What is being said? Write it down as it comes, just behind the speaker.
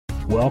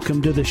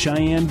Welcome to the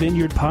Cheyenne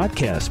Vineyard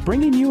Podcast,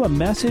 bringing you a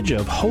message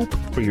of hope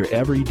for your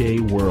everyday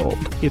world.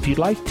 If you'd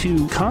like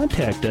to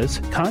contact us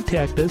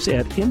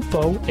at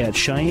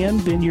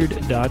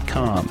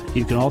info@cheyennevineyard.com.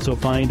 You can also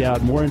find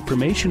out more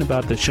information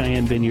about the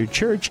Cheyenne Vineyard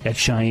Church at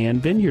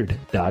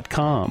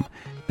cheyennevineyard.com.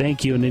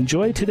 Thank you and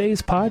enjoy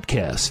today's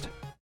podcast.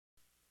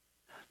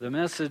 The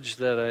message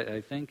that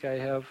I think I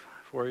have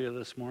for you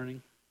this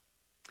morning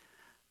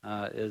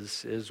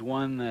is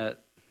one that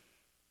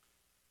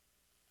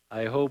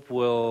I hope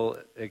will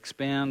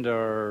expand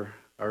our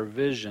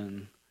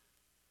vision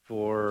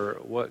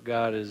for what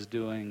God is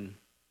doing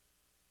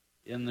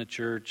in the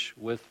church,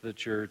 with the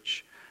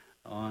church,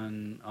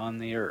 on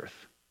the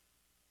earth.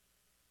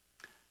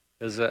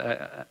 Because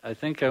I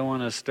think I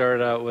want to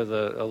start out with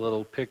a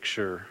little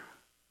picture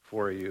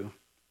for you.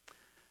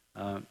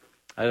 I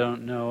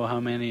don't know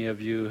how many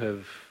of you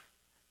have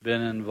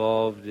been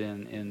involved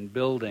in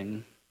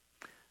building,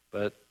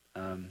 but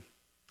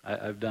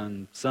I've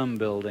done some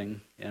building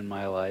in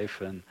my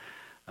life, and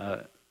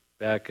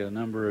back a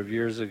number of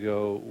years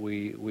ago,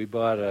 we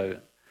bought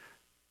a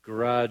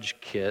garage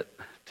kit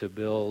to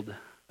build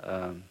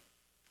a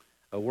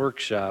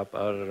workshop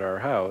out at our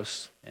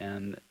house,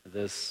 and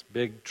this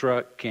big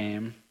truck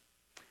came,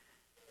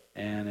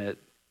 and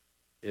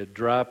it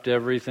dropped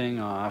everything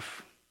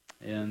off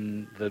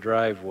in the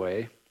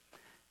driveway,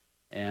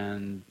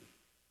 and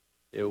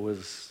it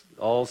was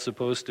all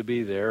supposed to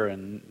be there,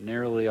 and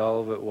nearly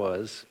all of it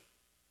was.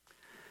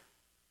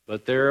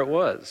 But there it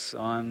was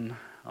on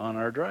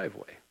our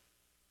driveway.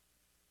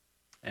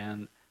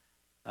 And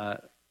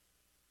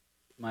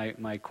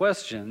my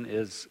question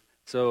is,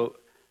 so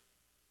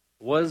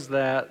was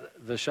that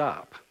the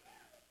shop?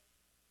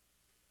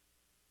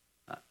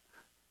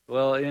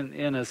 Well,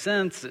 in a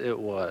sense it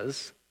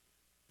was,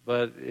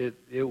 but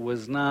it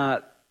was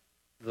not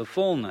the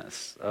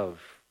fullness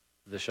of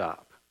the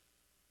shop.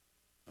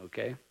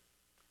 Okay?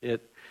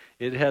 It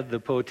had the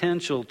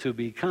potential to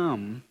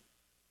become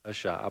a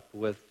shop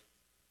with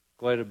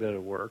quite a bit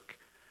of work.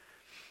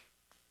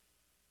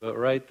 But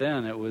right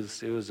then it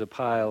was a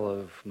pile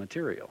of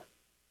material.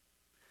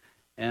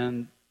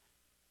 And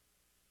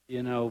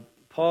you know,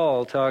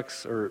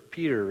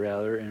 Peter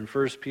in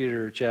 1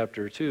 Peter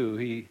chapter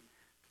 2,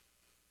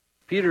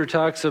 Peter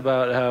talks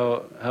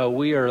about how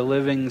we are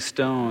living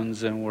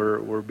stones and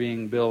we're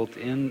being built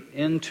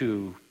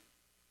into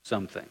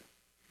something.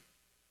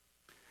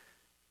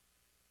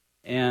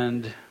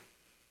 And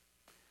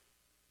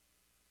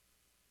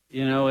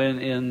you know,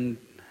 in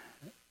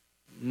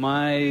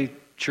my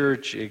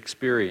church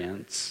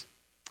experience,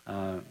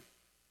 I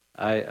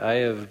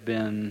have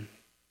been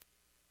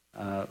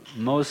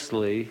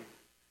mostly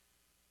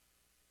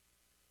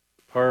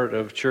part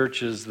of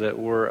churches that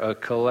were a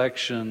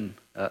collection,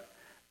 a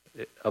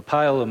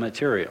pile of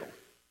material,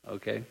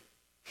 okay?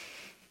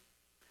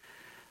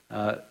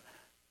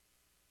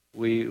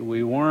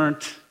 We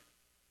weren't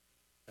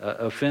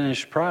a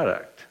finished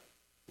product.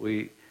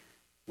 We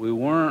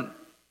weren't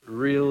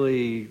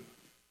really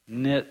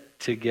knit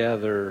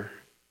together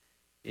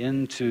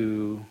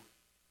into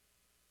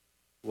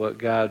what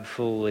God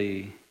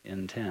fully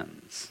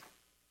intends.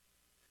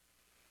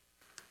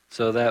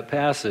 So that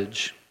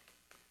passage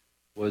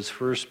was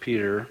 1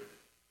 Peter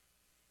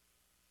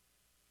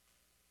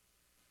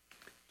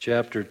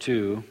chapter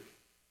 2,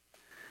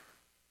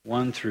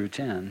 1 through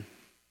 10.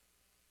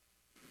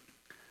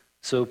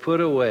 So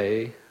put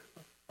away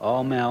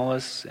all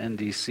malice and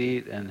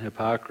deceit and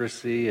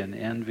hypocrisy and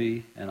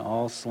envy and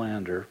all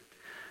slander.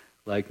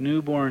 Like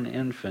newborn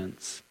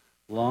infants,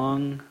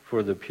 long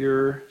for the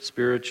pure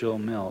spiritual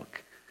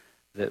milk,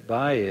 that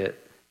by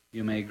it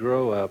you may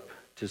grow up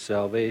to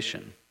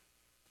salvation,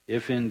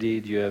 if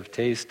indeed you have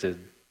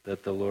tasted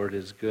that the Lord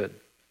is good.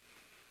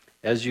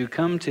 As you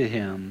come to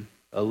him,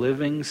 a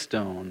living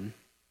stone,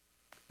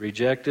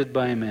 rejected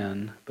by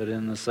men, but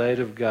in the sight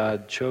of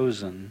God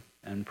chosen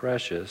and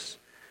precious,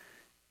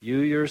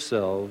 you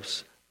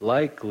yourselves,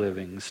 like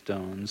living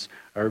stones,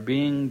 are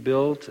being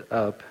built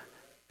up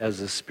as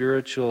a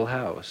spiritual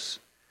house,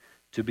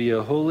 to be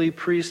a holy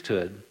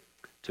priesthood,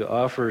 to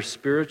offer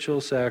spiritual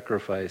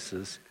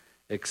sacrifices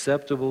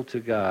acceptable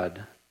to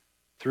God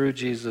through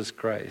Jesus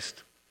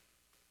Christ.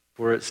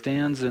 For it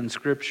stands in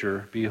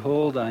Scripture,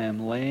 behold, I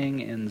am laying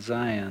in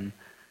Zion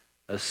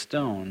a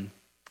stone,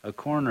 a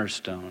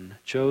cornerstone,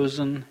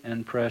 chosen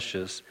and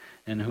precious,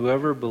 and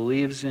whoever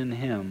believes in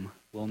him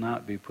will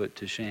not be put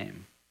to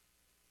shame.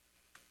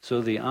 So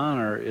the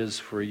honor is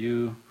for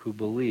you who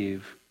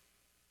believe,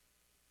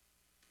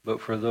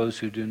 but for those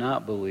who do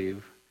not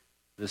believe,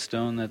 the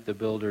stone that the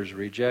builders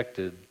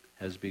rejected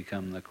has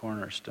become the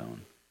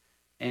cornerstone,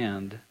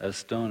 and a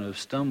stone of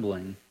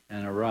stumbling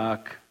and a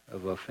rock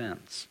of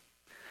offense.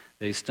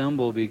 They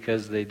stumble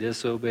because they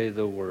disobey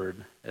the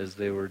word as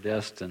they were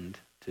destined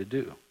to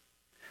do.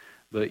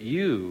 But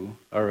you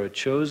are a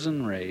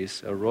chosen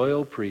race, a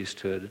royal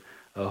priesthood,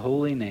 a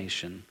holy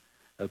nation,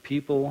 a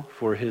people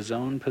for his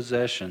own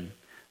possession,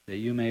 that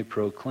you may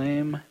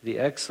proclaim the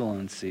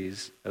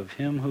excellencies of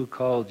him who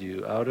called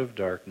you out of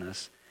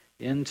darkness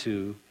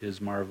into his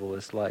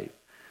marvelous light.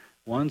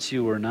 Once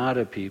you were not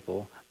a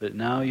people, but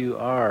now you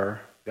are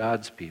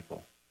God's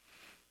people.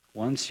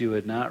 Once you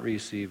had not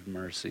received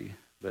mercy,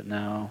 but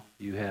now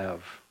you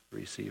have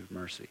received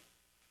mercy.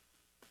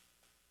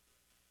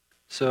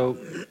 So,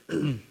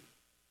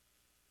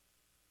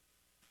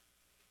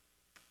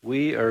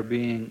 we are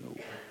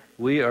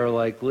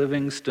like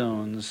living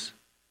stones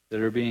that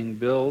are being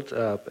built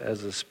up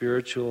as a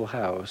spiritual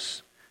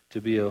house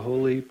to be a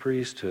holy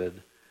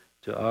priesthood,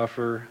 to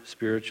offer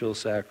spiritual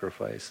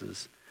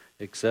sacrifices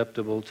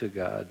acceptable to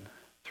God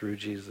through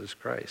Jesus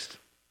Christ.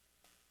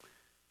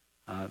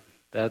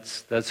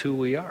 That's who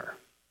we are.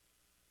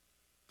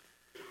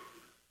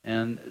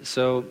 And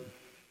so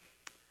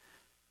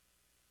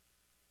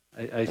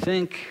I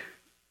think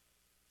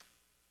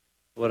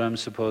what I'm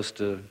supposed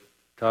to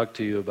talk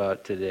to you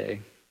about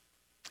today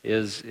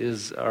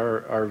is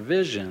our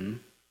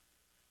vision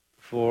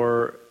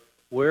for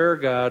where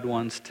God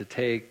wants to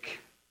take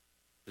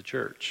the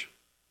church.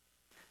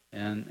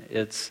 And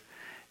it's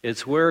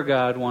where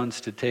God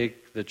wants to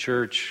take the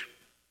church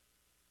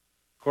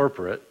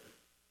corporate,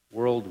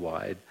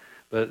 worldwide,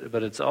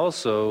 but it's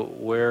also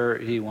where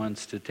he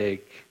wants to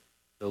take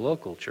the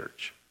local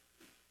church.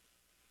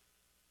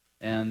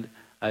 And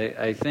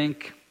I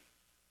think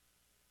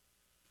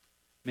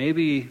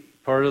maybe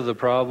part of the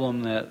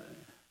problem that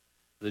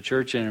the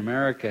church in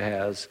America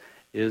has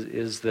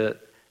is that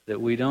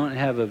we don't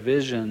have a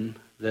vision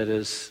that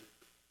is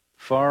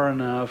far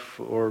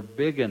enough or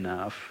big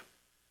enough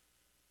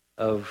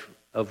of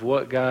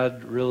what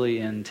God really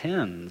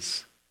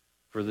intends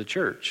for the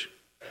church.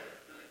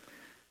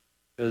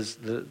 Because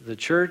the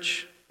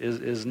church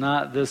is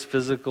not this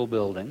physical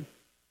building.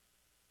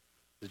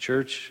 The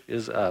church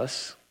is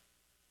us.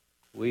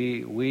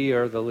 We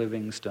are the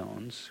living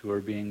stones who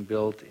are being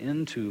built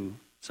into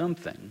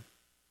something.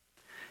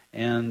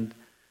 And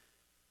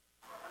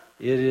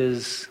it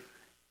is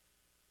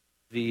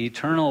the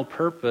eternal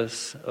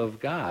purpose of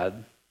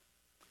God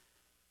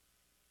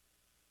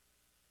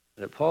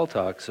that Paul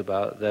talks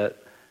about that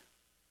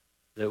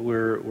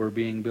we're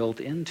being built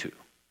into.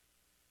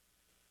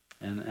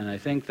 And I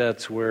think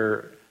that's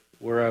where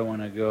I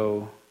want to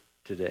go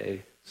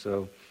today.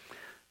 So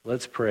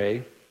let's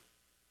pray.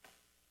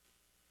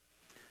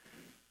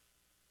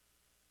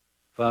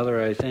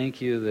 Father, I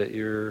thank you that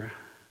you're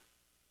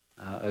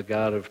a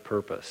God of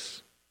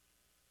purpose,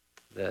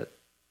 that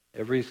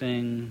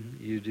everything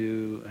you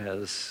do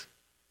has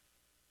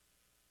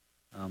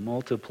a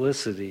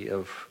multiplicity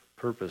of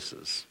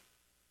purposes,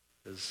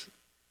 because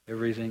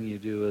everything you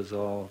do is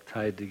all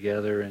tied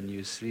together and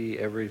you see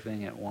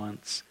everything at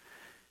once,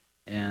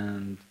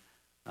 and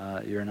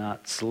you're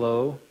not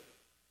slow,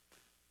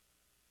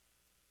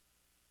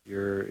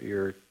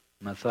 you're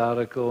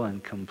methodical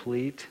and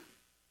complete.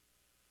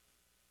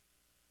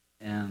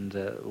 And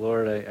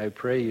Lord, I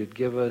pray you'd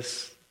give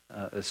us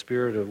a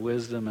spirit of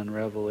wisdom and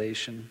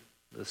revelation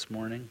this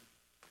morning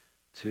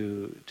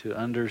to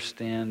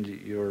understand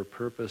your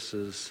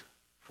purposes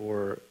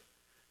for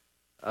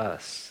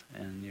us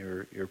and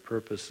your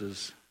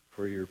purposes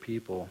for your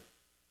people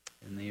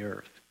in the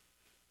earth.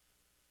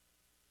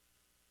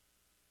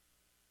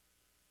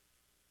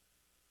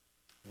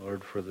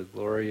 Lord, for the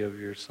glory of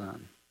your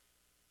Son.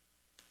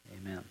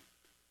 Amen.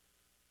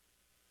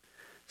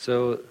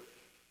 So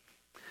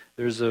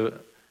there's a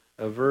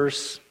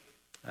verse,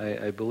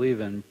 I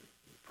believe in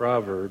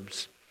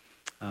Proverbs,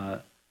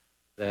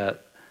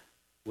 that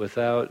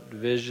without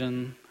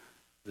vision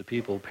the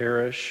people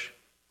perish,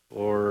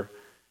 or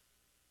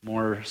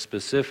more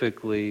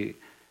specifically,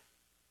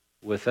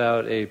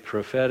 without a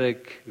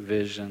prophetic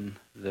vision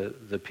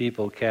the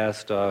people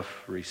cast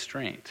off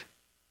restraint.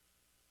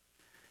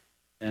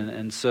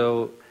 And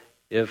so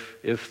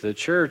if the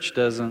church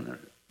doesn't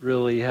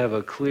really have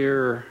a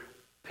clear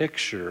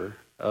picture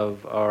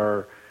of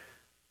our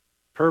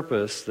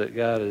purpose that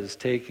God is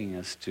taking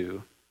us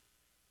to,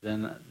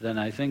 then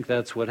I think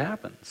that's what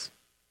happens.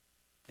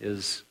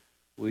 Is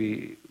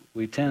we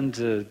tend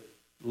to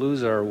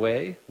lose our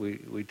way.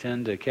 We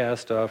tend to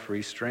cast off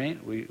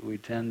restraint. We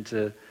tend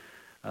to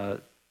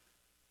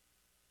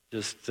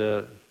just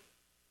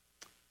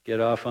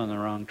get off on the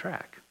wrong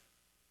track.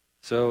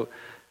 So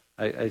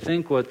I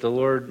think what the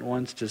Lord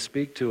wants to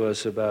speak to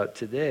us about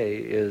today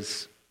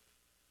is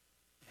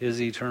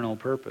his eternal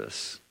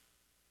purpose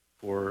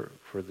for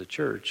the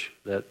church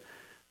that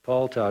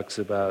Paul talks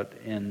about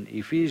in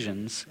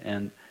Ephesians.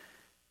 And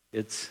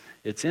it's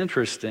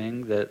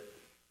interesting that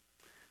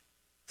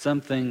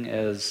something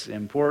as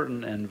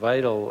important and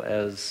vital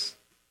as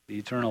the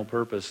eternal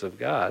purpose of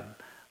God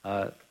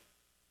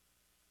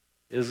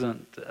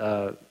isn't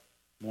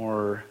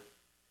more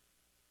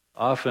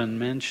often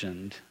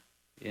mentioned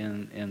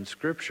in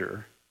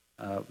Scripture,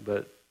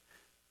 but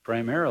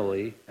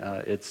primarily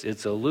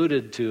it's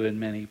alluded to in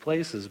many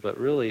places, but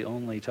really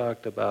only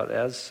talked about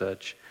as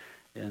such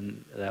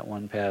in that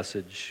one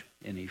passage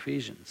in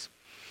Ephesians.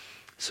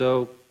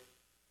 So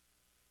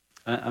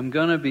I'm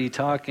going to be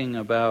talking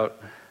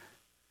about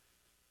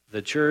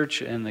the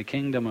church and the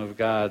kingdom of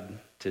God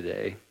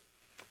today.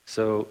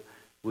 So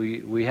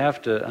we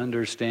have to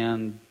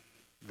understand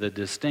the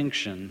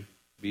distinction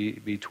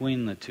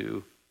between the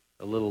two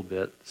a little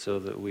bit so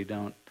that we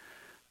don't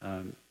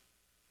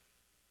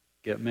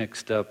get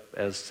mixed up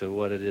as to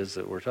what it is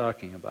that we're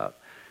talking about.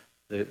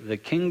 The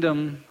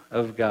kingdom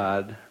of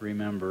God,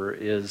 remember,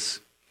 is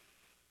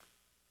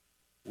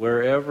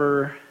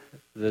wherever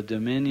the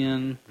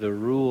dominion, the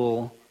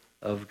rule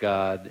of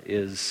God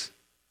is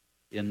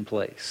in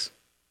place.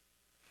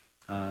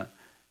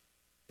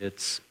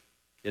 It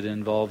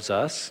involves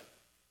us.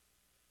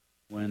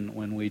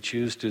 When we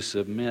choose to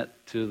submit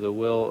to the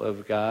will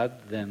of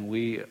God, then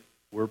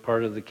we're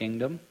part of the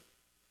kingdom.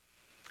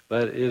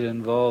 But it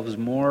involves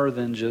more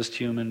than just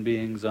human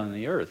beings on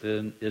the earth.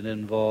 It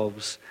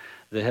involves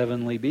the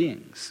heavenly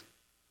beings.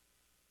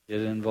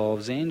 It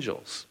involves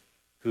angels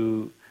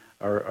who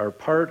are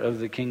part of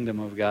the kingdom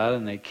of God,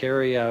 and they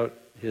carry out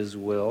His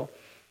will.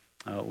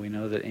 We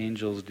know that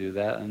angels do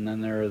that. And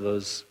then there are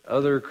those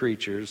other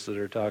creatures that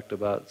are talked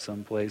about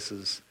some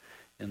places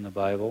in the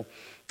Bible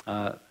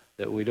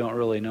that we don't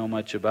really know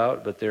much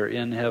about, but they're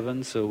in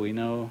heaven, so we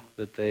know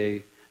that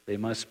they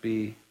must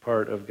be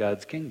part of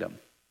God's kingdom,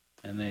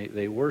 and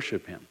they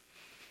worship Him.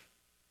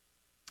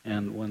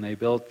 And when they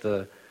built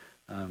the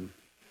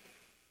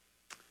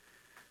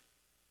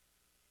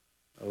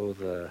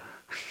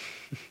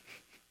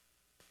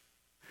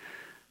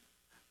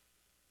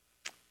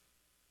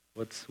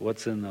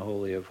what's in the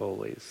Holy of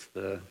Holies?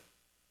 The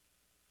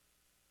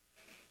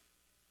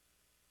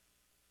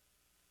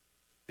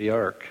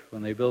Ark.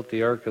 When they built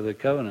the Ark of the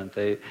Covenant,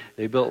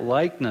 they built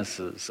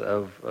likenesses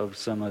of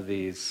some of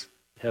these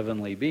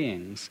heavenly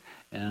beings.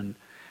 And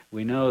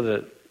we know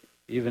that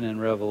even in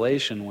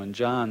Revelation, when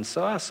John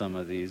saw some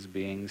of these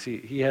beings,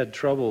 he had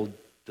trouble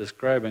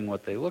describing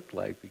what they looked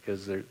like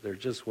because there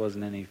just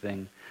wasn't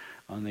anything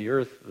on the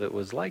earth that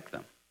was like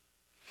them.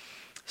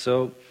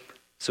 So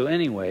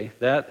anyway,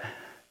 that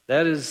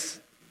is,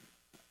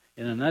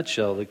 in a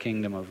nutshell, the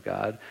kingdom of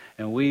God.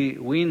 And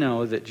we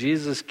know that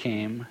Jesus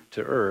came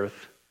to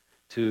earth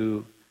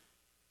to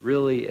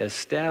really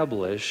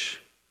establish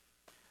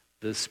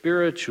the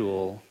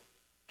spiritual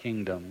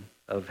kingdom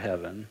of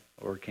heaven,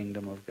 or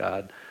kingdom of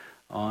God,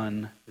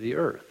 on the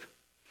earth.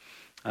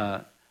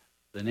 The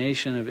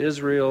nation of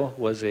Israel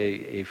was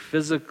a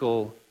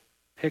physical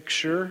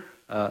picture,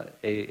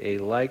 a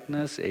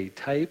likeness, a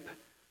type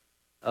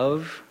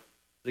of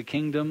the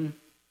kingdom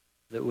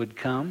that would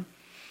come,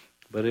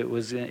 but it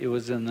was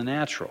in the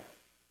natural.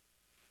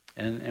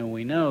 And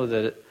we know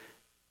that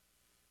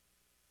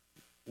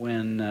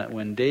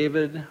when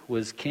David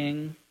was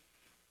king,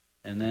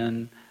 and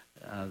then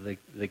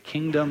the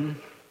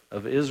kingdom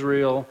of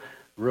Israel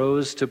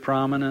rose to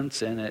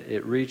prominence, and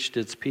it reached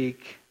its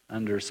peak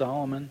under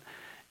Solomon,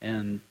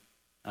 and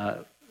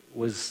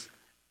was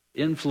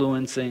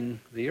influencing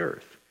the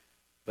earth.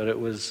 But it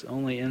was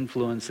only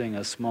influencing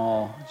a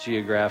small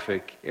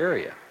geographic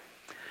area.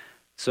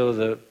 So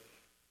the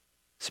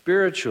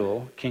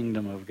spiritual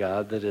kingdom of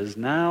God that is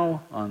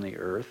now on the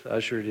earth,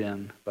 ushered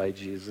in by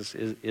Jesus,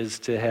 is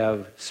to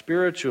have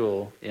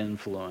spiritual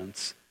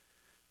influence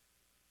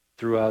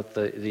throughout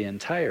the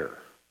entire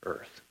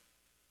earth.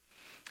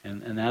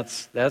 And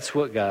that's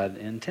what God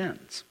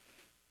intends.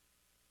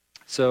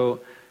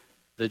 So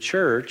the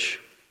church,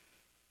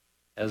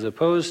 as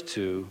opposed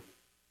to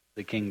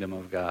the kingdom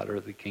of God or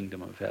the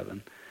kingdom of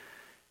heaven,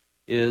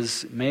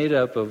 is made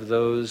up of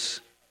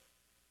those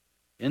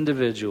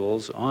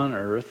individuals on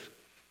earth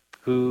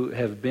who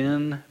have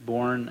been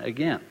born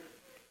again.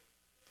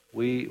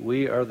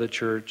 We are the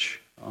church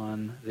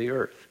on the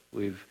earth.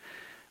 We've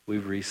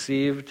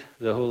received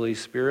the Holy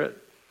Spirit.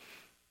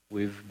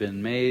 We've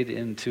been made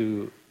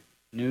into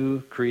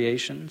new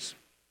creations.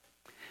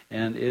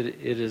 And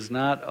it is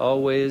not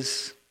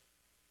always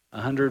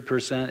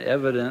 100%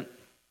 evident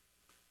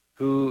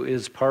who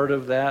is part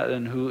of that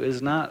and who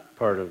is not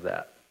part of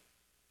that.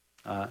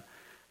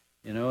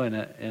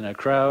 In a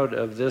crowd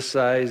of this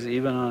size,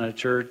 even on a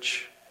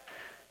church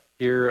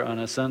here on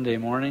a Sunday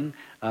morning,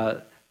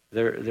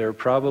 there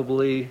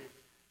probably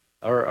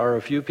are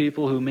a few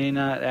people who may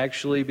not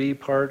actually be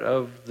part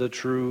of the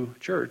true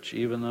church,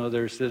 even though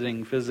they're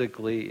sitting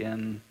physically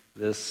in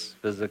this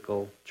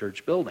physical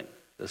church building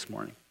this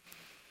morning.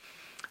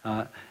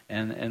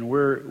 And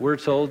we're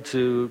told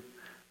to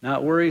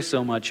not worry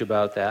so much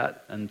about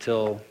that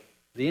until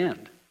the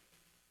end.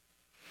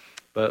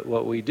 But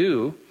what we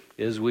do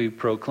is we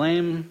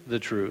proclaim the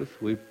truth,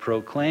 we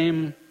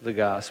proclaim the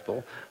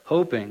gospel,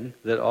 hoping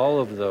that all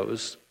of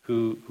those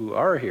who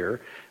are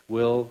here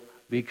will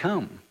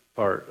become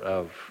part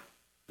of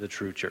the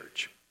true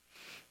church.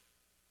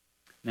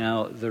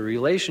 Now, the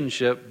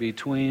relationship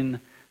between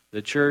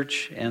the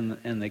church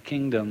and the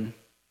kingdom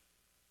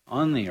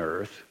on the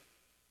earth,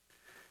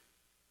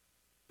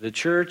 the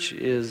church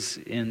is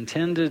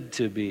intended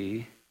to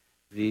be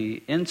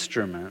the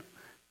instrument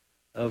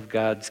of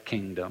God's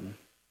kingdom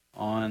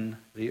on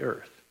the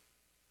earth.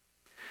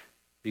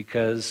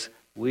 Because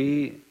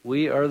we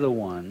are the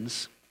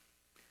ones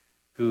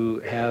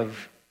who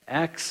have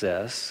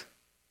access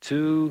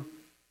to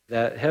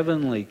that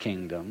heavenly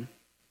kingdom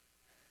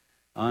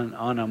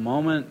on a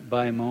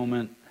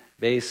moment-by-moment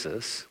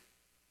basis,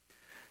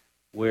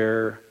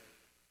 where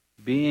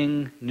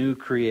being new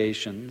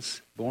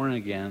creations, born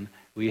again,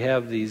 we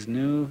have these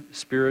new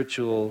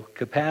spiritual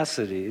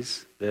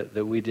capacities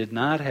that we did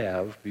not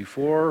have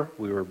before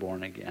we were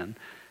born again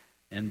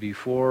and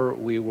before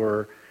we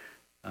were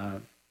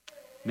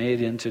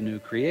made into new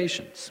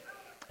creations.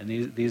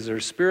 And these are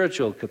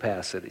spiritual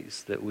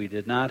capacities that we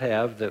did not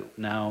have that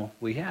now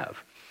we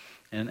have.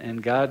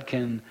 And God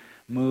can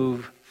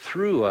move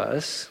through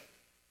us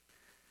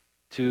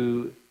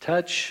to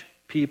touch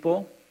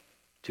people,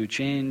 to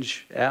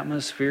change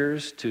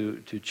atmospheres,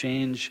 to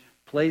change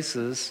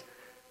places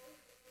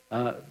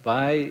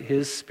by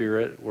His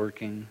Spirit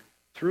working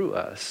through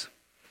us.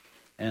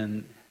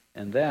 And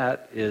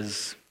that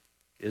is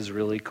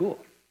really cool.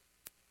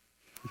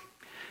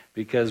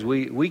 Because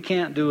we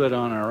can't do it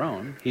on our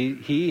own.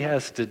 He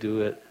has to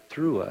do it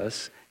through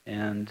us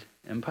and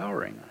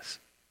empowering us.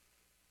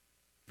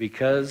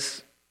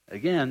 Because,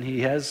 again,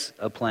 He has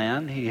a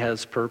plan, He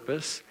has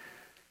purpose.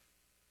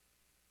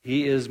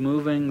 He is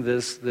moving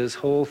this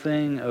whole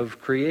thing of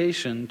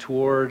creation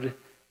toward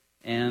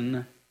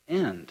an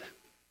end.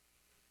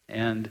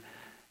 And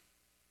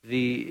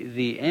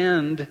the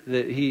end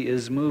that He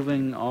is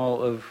moving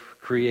all of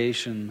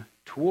creation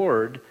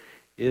toward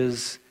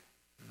is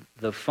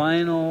the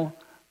final,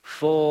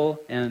 full,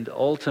 and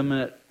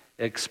ultimate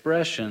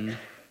expression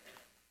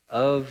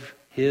of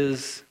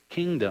His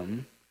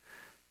kingdom,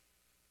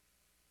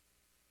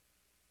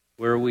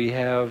 where we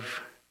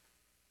have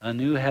a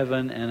new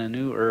heaven and a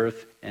new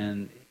earth,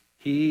 and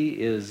He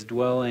is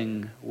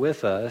dwelling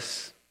with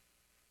us,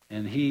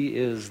 and He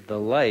is the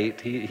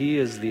light. He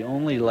is the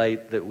only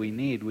light that we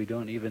need. We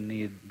don't even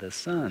need the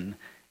sun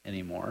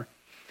anymore.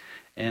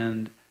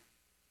 And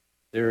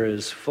there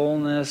is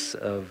fullness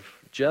of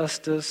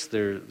justice,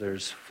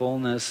 there's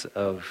fullness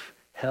of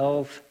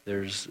health,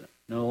 there's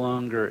no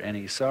longer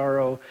any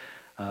sorrow.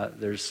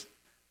 There's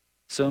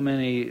so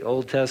many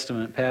Old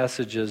Testament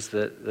passages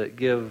that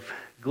give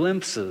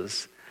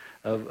glimpses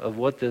of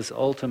what this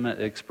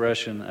ultimate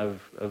expression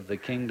of the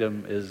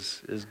kingdom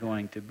is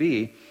going to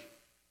be.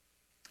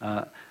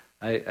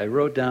 I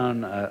wrote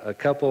down a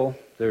couple.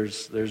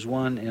 There's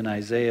one in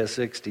Isaiah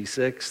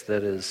 66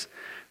 that is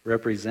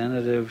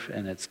representative,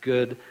 and it's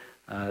good.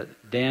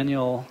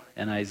 Daniel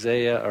and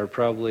Isaiah are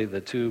probably the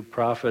two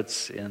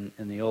prophets in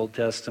the Old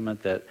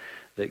Testament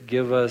that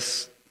give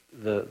us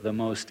the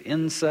most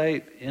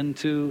insight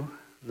into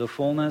the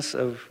fullness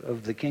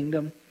of the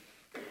kingdom.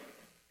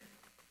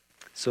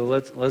 So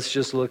let's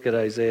just look at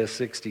Isaiah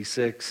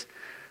 66,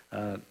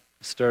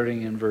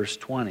 starting in verse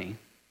 20.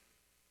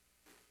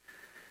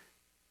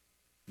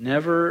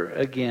 Never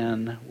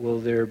again will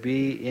there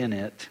be in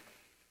it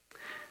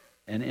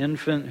an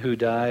infant who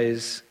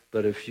dies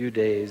but a few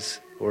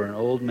days, or an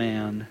old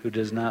man who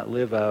does not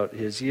live out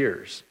his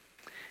years.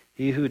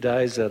 He who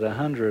dies at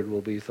 100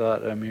 will be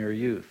thought a mere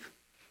youth.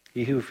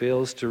 He who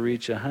fails to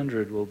reach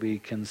 100 will be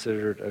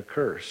considered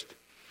accursed.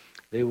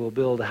 They will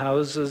build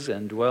houses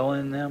and dwell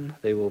in them.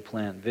 They will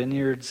plant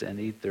vineyards and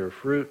eat their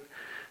fruit.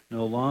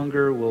 No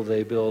longer will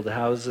they build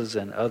houses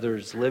and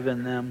others live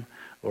in them,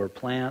 or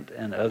plant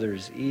and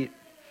others eat.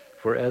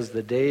 For as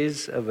the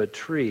days of a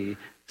tree,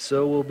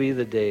 so will be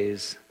the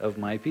days of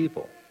my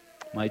people.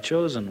 My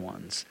chosen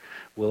ones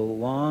will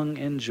long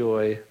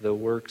enjoy the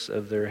works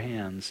of their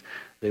hands.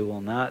 They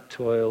will not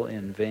toil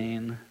in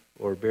vain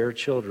or bear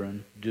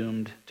children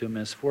doomed to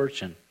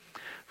misfortune.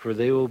 For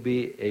they will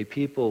be a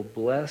people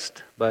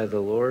blessed by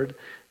the Lord,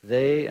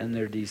 they and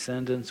their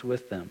descendants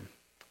with them.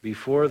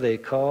 Before they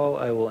call,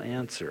 I will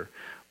answer.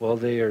 While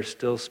they are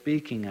still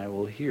speaking, I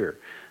will hear.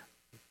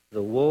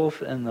 The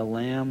wolf and the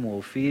lamb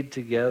will feed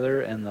together,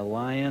 and the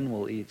lion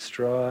will eat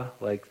straw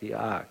like the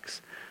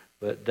ox.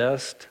 But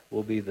dust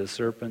will be the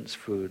serpent's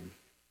food.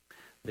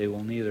 They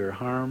will neither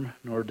harm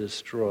nor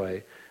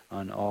destroy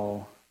on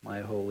all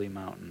my holy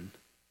mountain,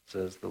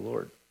 says the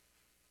Lord.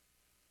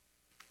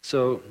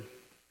 So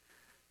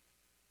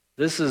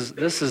this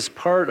is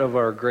part of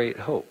our great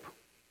hope.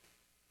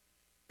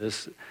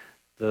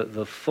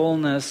 The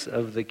fullness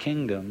of the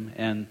kingdom,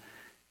 and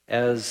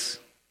as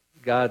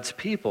God's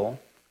people,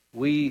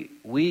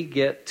 we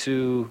get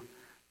to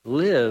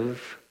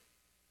live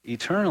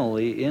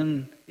eternally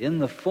in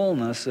the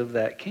fullness of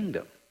that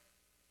kingdom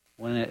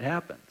when it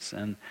happens,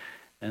 and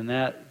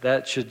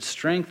that should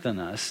strengthen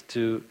us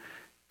to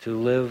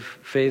live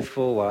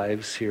faithful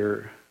lives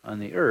here on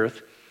the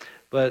earth.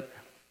 But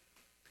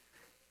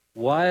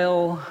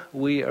while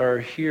we are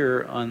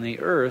here on the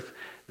earth,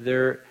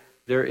 there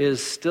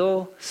is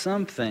still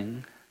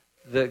something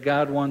that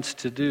God wants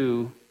to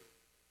do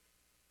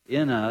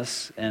in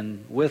us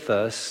and with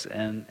us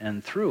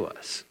and through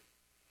us.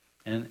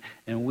 And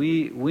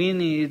we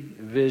need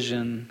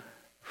vision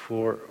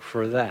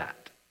for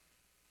that,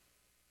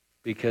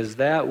 because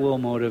that will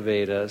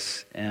motivate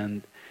us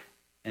and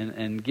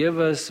give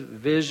us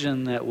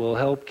vision that will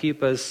help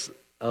keep us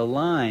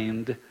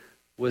aligned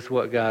with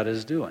what God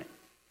is doing.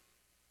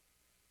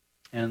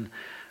 And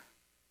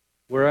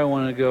where I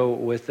want to go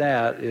with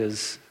that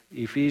is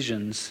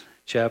Ephesians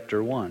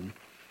chapter 1,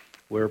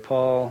 where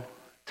Paul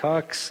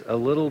talks a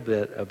little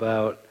bit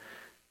about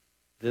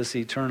this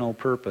eternal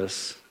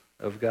purpose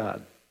of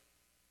God.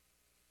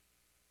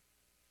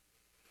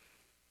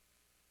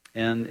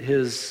 And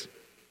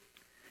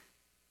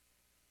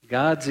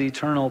God's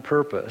eternal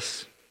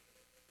purpose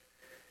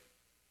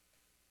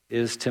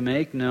is to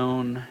make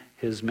known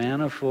his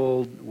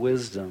manifold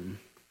wisdom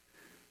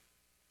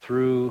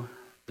through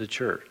the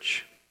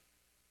church.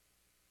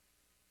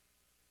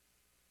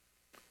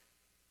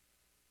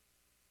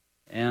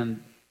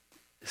 And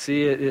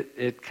see,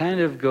 it kind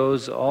of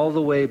goes all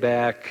the way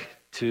back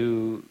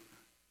to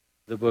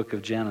the book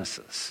of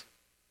Genesis.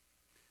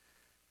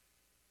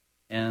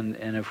 And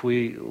if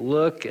we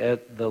look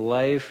at the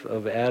life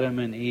of Adam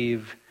and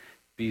Eve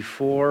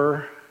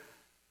before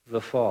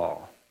the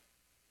fall,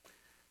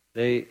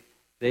 they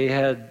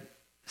had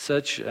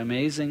such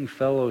amazing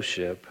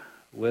fellowship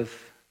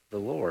with the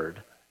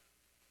Lord,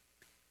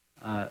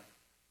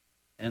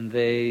 and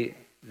they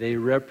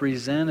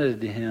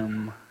represented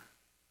him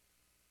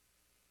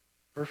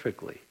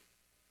perfectly.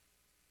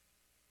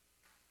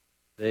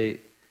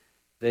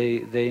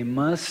 They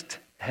must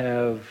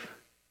have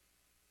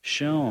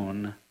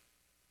shown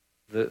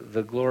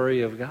the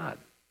glory of God,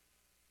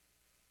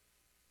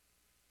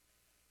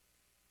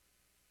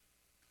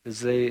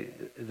 because they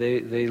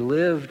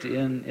lived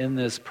in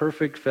this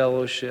perfect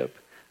fellowship.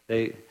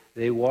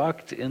 They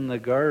walked in the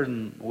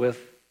garden with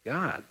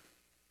God.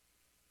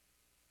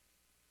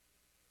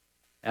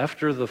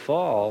 After the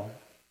fall,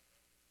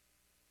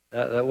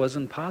 that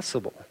wasn't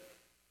possible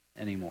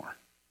anymore.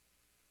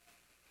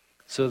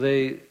 So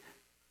they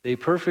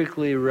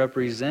perfectly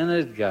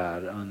represented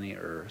God on the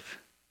earth,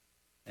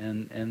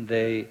 and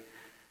they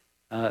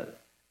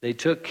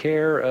took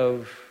care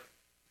of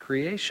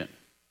creation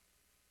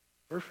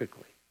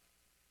perfectly.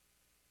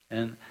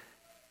 And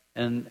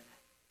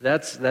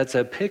that's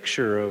a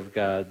picture of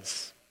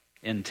God's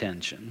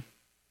intention.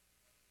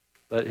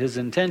 But his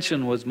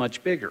intention was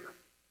much bigger.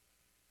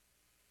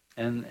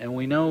 And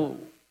we know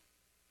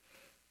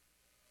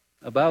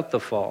about the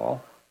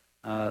fall,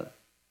 that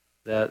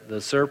the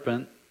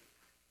serpent,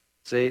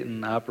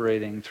 Satan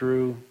operating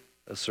through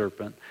a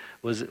serpent,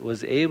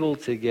 was able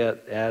to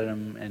get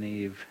Adam and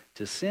Eve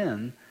to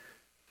sin.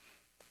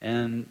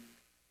 And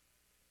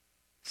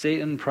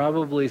Satan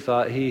probably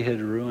thought he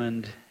had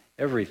ruined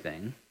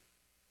everything.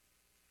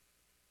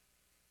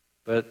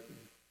 But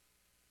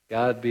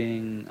God,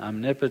 being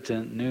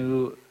omnipotent,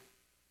 knew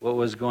what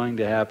was going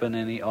to happen,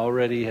 and he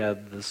already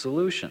had the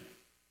solution.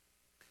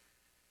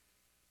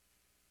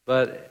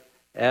 But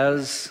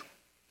as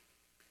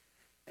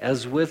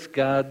with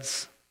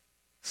God's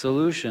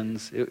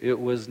solutions, it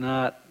was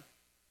not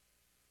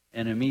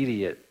an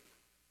immediate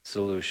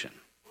solution.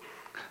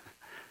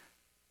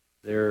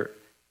 There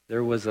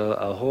was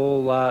a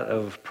whole lot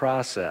of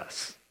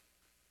process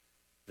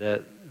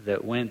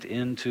that went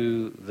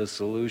into the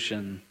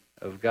solution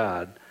of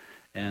God.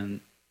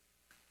 And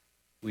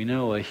we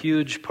know a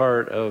huge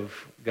part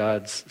of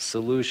God's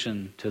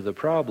solution to the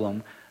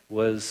problem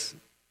was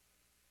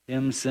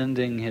him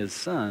sending his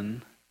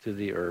Son to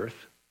the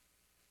earth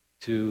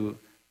to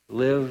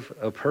live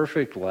a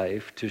perfect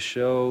life, to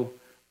show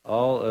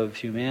all of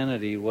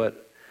humanity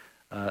what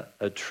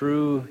a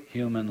true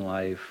human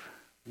life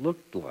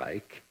looked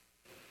like.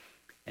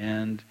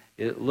 And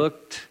it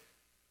looked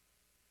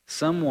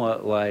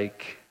somewhat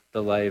like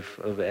the life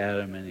of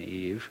Adam and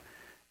Eve,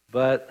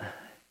 but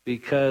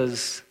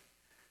because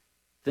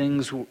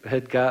things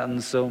had gotten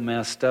so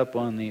messed up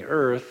on the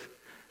earth,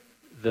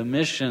 the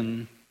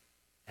mission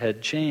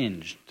had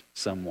changed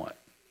somewhat.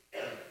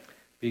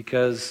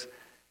 Because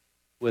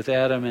with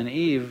Adam and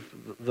Eve,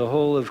 the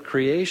whole of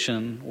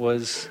creation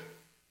was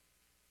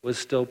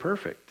still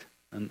perfect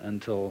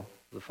until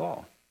the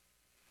fall.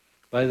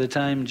 By the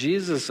time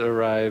Jesus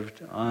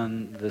arrived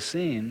on the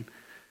scene,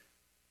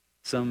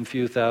 some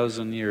few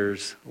thousand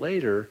years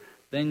later,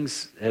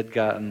 things had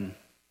gotten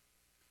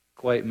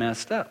quite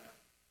messed up.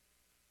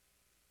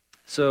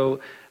 So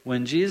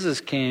when Jesus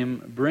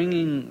came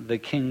bringing the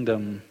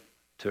kingdom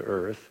to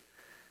earth,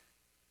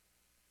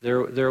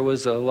 there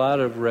was a lot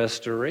of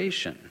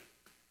restoration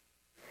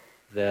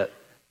that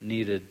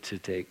needed to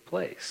take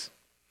place.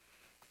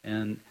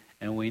 And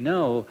we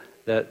know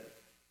that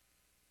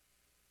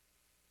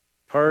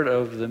part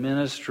of the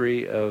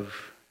ministry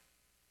of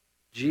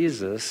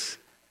Jesus,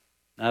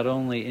 not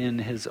only in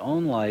his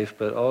own life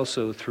but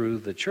also through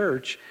the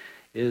church,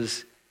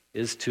 is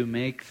to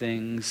make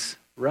things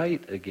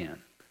right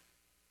again,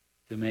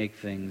 to make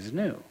things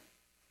new,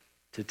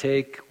 to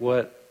take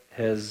what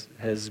has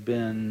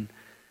been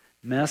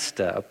messed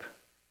up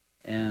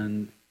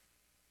and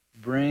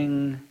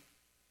bring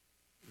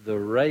the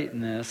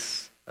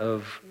rightness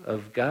of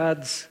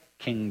God's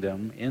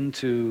kingdom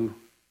into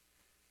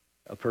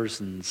a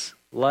person's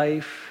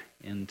life,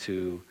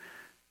 into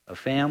a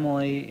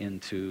family,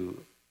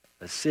 into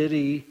a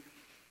city,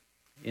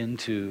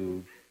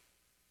 into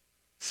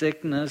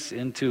sickness,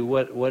 into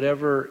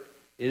whatever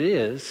it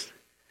is,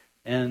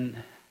 and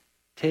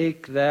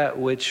take that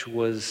which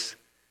was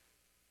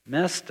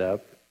messed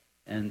up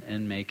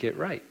and make it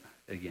right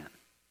again,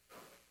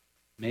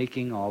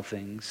 making all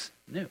things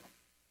new.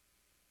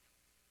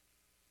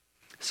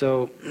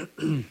 So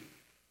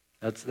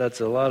That's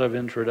a lot of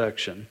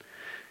introduction.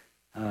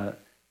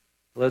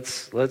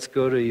 Let's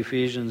go to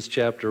Ephesians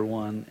chapter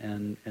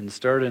 1 and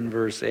start in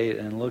verse 8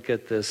 and look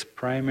at this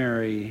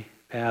primary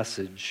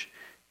passage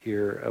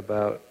here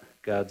about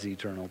God's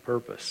eternal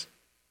purpose.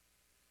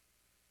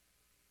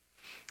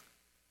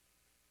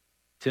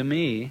 To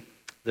me,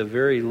 the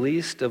very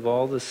least of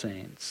all the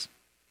saints,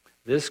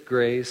 this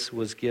grace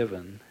was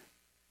given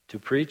to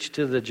preach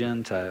to the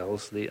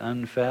Gentiles the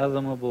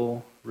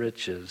unfathomable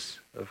riches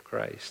of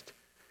Christ,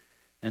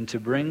 and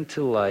to bring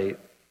to light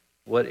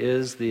what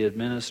is the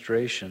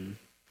administration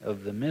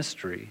of the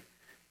mystery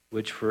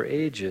which for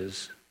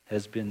ages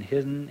has been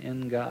hidden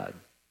in God,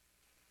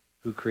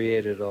 who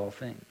created all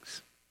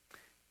things,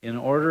 in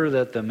order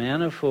that the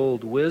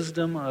manifold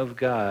wisdom of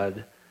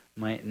God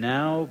might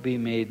now be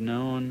made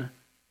known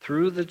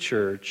through the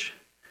church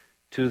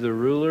to the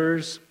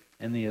rulers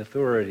and the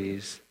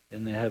authorities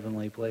in the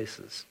heavenly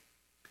places.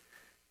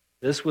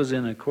 This was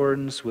in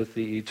accordance with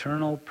the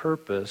eternal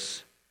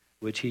purpose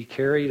which he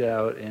carried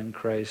out in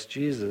Christ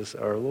Jesus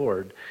our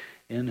Lord,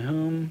 in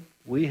whom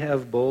we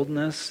have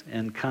boldness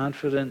and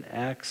confident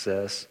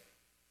access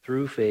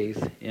through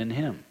faith in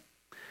him.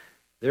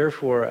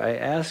 Therefore, I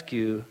ask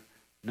you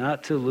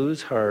not to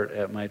lose heart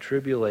at my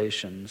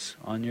tribulations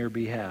on your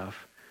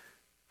behalf,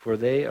 for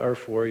they are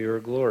for your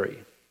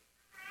glory.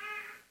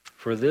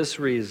 For this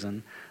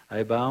reason,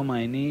 I bow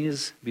my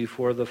knees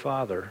before the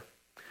Father,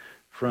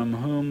 from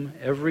whom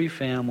every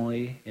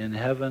family in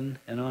heaven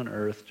and on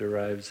earth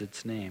derives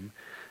its name,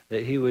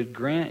 that he would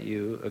grant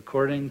you,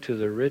 according to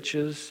the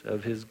riches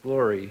of his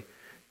glory,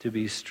 to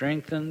be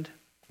strengthened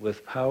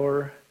with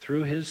power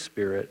through his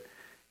Spirit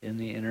in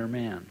the inner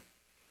man,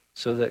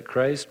 so that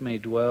Christ may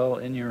dwell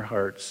in your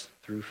hearts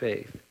through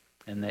faith,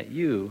 and that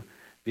you,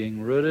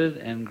 being rooted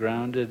and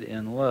grounded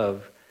in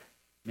love,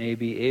 may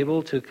be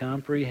able to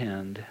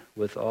comprehend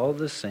with all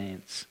the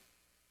saints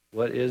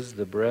what is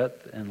the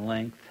breadth and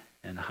length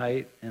and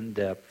height and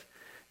depth,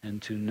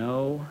 and to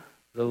know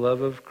the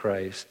love of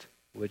Christ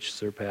which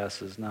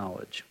surpasses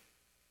knowledge.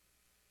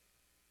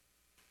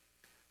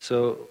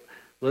 So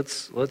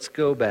let's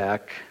go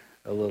back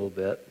a little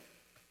bit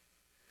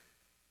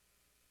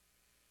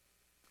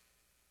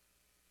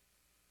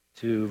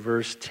to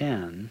verse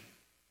 10.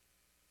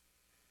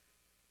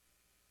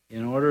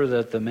 In order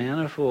that the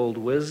manifold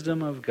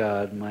wisdom of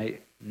God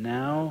might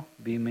now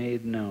be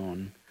made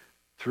known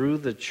through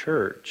the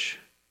church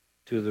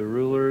to the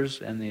rulers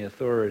and the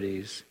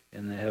authorities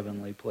in the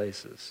heavenly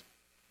places.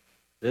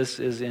 This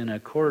is in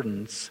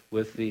accordance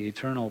with the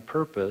eternal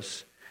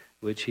purpose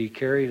which he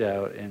carried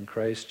out in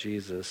Christ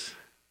Jesus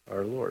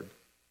our Lord.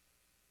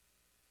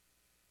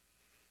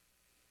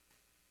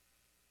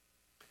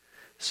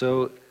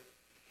 So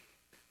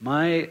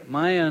my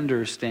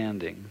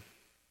understanding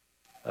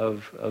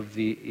of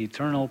the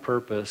eternal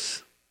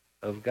purpose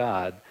of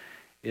God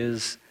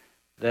is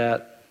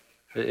that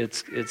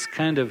it's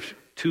kind of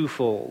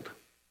twofold.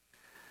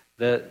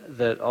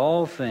 That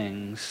all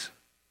things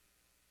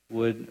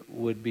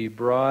would be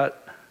brought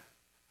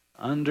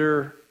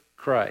under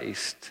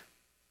Christ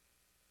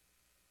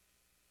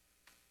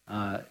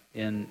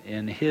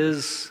in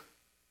his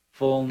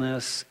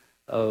fullness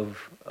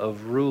of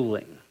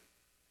ruling,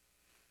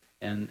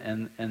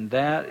 and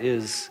that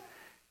is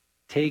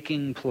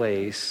taking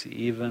place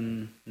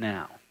even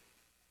now,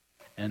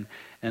 and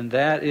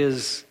that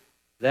is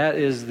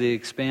the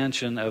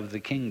expansion of the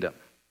kingdom,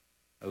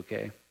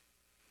 okay?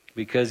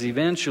 Because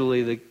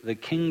eventually the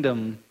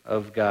kingdom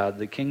of God,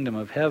 the kingdom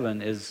of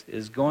heaven,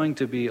 is going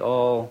to be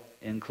all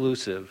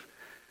inclusive,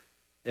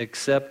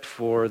 except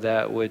for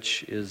that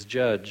which is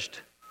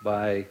judged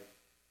by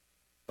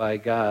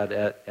God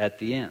at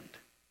the end.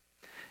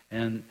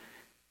 And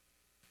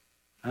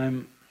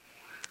I'm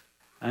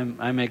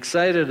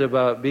excited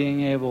about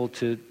being able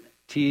to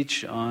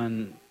teach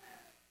on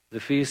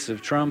the Feast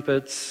of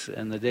Trumpets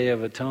and the Day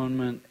of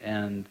Atonement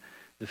and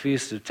the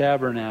Feast of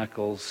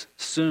Tabernacles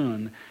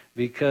soon,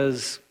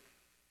 because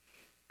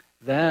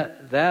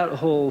that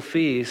whole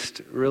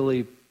feast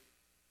really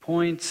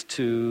points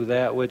to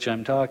that which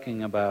I'm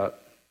talking about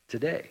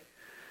today,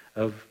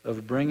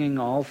 of bringing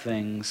all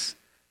things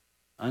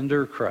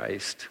under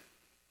Christ.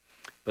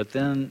 But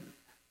then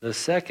the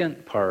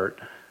second part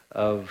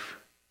of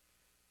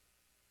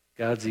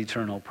God's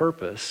eternal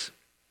purpose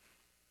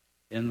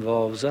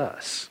involves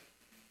us.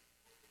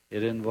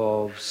 It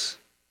involves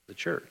the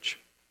church.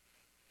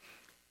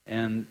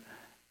 And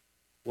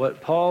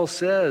what Paul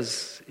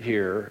says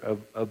here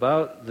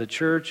about the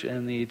church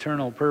and the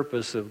eternal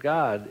purpose of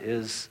God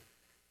is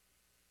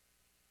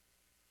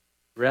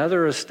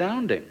rather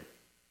astounding.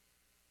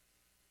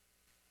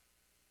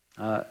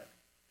 It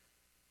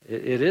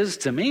is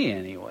to me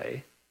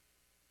anyway,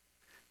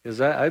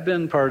 because I've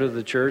been part of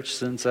the church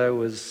since I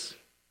was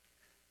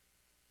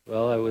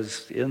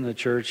in the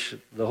church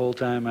the whole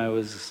time I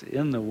was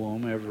in the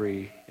womb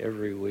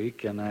every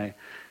week, and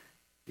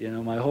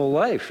my whole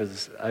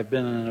life I've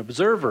been an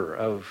observer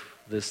of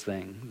this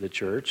thing, the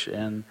church,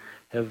 and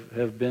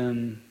have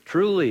been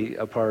truly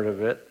a part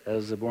of it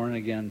as a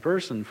born-again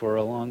person for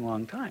a long,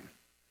 long time.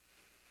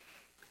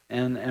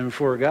 And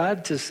for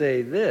God to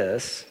say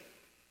this,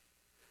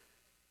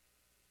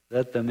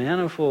 that the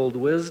manifold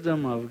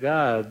wisdom of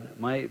God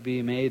might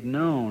be made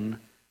known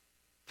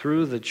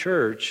through the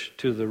church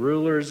to the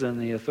rulers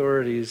and the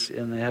authorities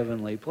in the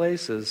heavenly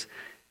places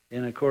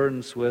in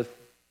accordance with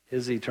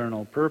his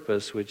eternal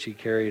purpose, which he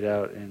carried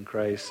out in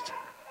Christ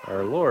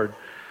our Lord.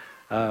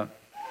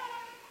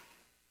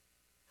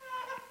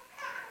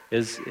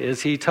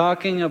 Is he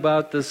talking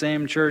about the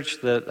same church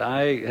that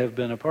I have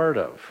been a part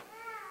of?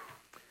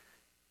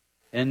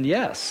 And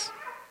yes,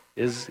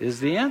 is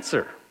the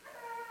answer.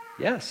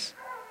 Yes.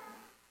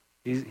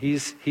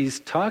 He's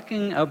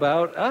talking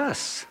about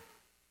us.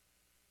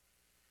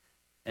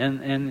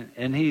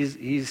 And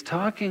he's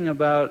talking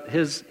about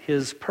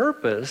his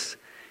purpose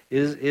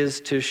is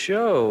to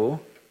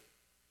show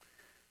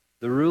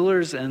the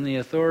rulers and the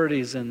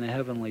authorities in the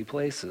heavenly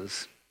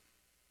places.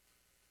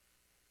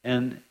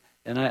 And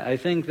I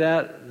think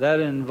that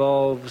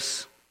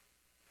involves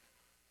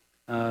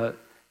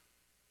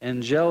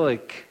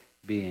angelic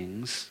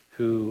beings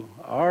who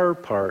are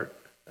part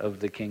of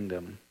the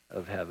kingdom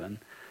of heaven,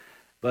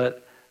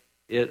 but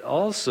it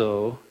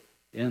also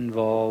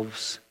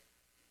involves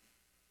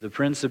the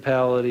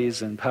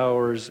principalities and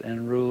powers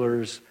and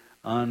rulers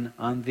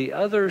on the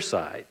other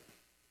side.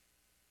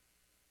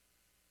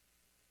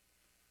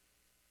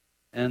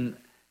 And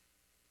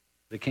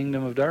the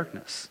kingdom of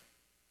darkness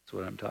is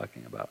what I'm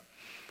talking about.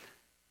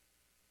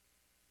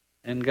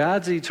 And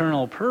God's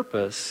eternal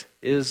purpose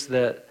is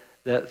that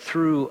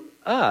through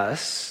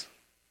us,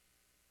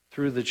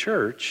 through the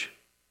church,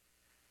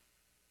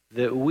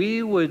 that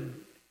we would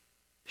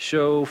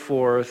show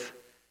forth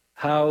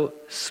how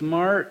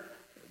smart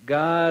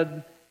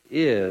God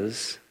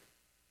is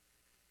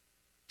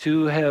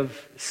to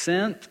have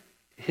sent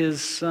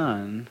his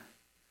Son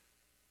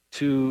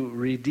to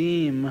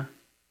redeem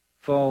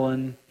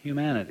fallen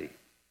humanity.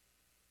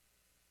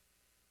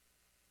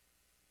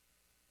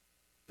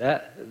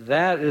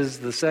 That is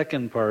the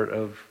second part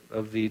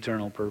of the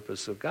eternal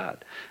purpose of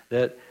God.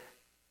 That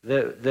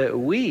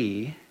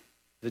we,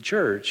 the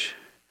church,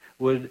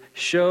 would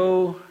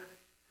show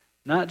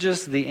not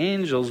just the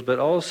angels, but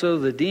also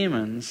the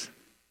demons,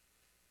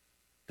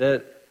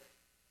 that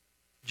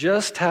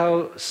just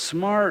how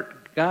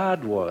smart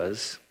God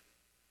was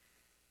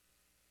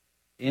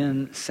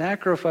in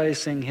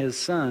sacrificing his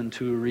Son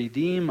to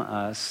redeem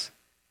us,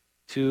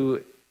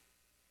 to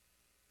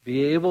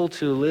be able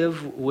to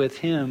live with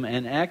him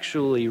and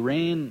actually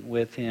reign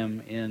with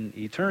him in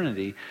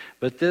eternity.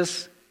 But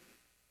this,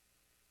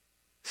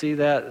 see,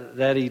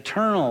 that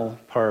eternal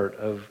part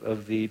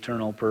of the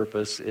eternal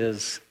purpose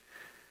is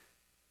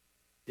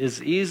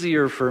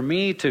easier for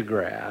me to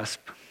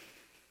grasp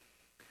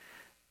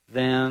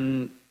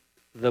than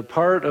the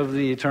part of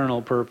the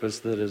eternal purpose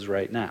that is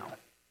right now.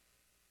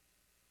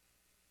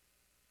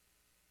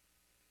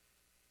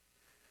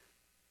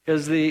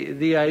 Because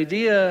the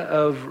idea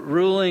of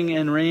ruling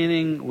and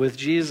reigning with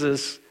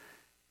Jesus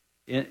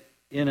in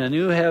a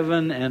new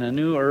heaven and a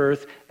new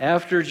earth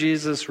after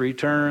Jesus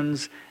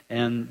returns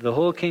and the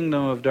whole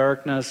kingdom of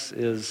darkness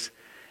is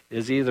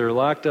either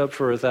locked up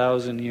for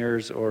 1,000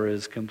 years or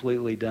is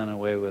completely done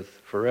away with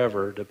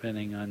forever,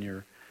 depending on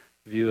your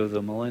view of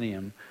the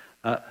millennium.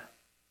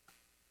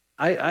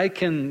 I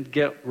can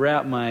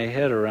wrap my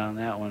head around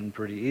that one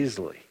pretty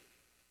easily,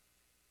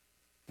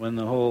 when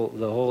the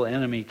whole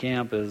enemy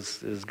camp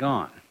is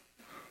gone.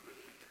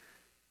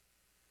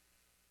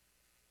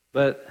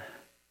 But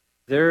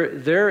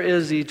there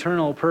is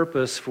eternal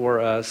purpose for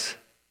us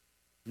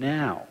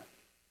now.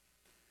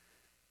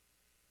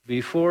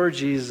 Before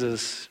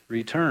Jesus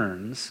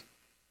returns,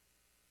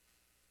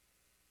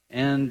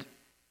 and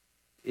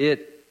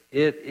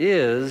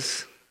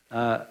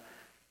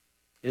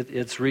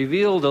it's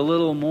revealed a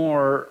little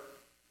more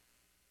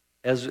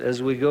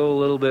as we go a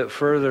little bit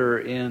further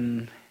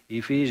in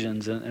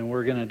Ephesians, and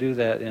we're going to do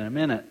that in a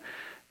minute.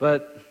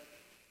 But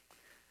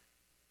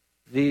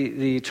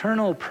the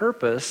eternal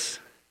purpose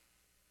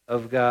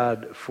of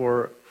God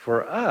for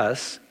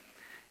us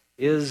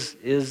is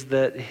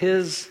that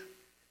His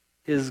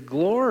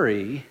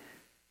glory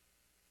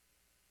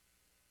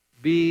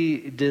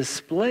be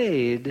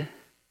displayed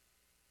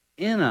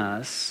in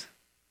us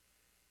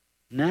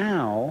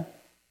now,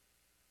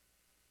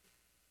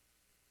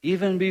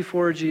 even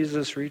before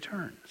Jesus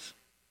returns.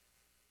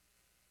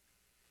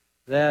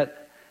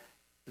 That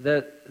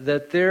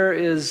there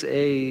is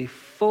a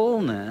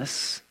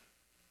fullness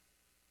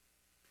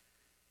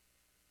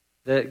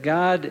that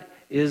God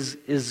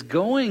is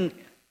going,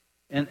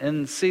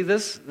 and see,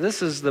 this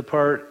is the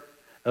part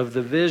of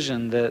the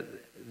vision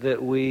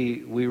that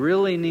we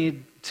really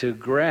need to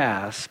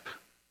grasp,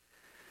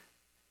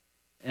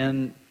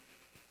 and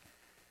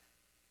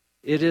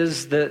it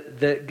is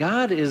that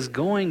God is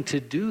going to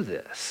do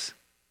this.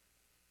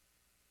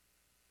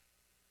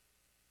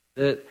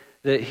 That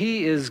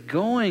He is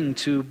going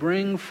to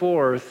bring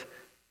forth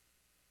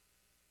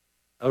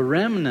a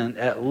remnant,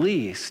 at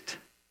least,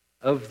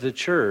 of the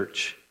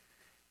church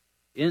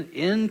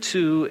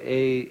into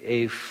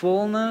a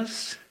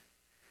fullness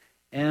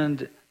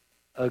and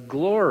a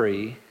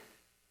glory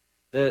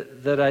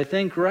that I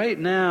think right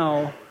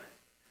now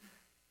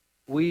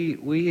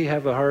we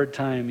have a hard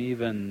time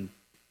even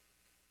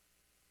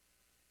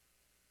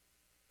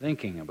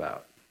thinking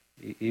about,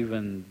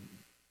 even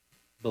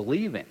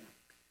believing.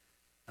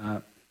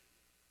 And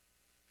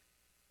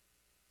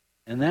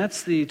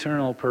that's the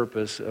eternal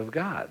purpose of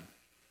God.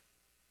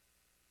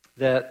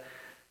 That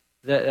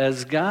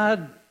as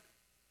God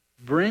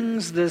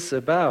brings this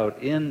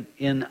about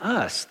in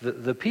us,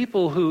 the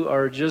people who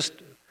are just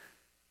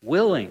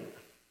willing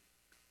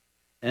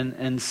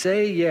and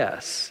say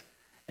yes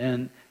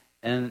and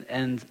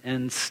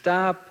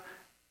stop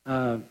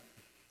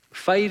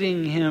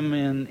fighting him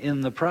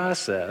in the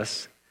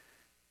process,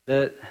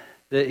 that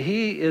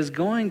he is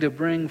going to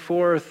bring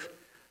forth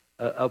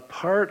a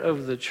part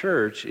of the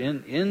church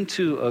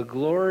into a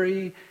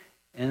glory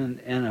and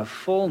a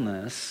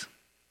fullness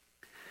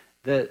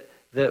that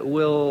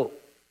will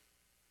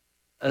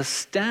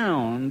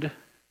astound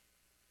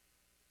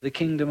the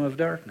kingdom of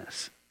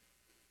darkness.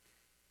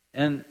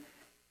 And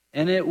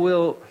it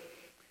will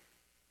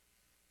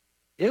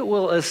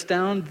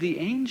astound the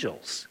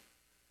angels.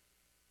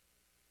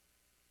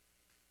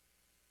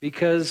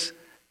 Because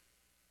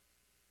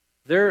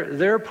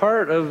they're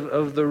part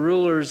of the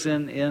rulers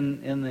in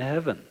the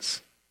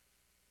heavens.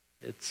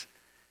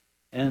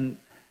 And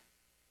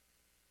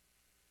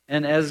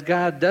as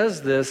God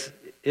does this,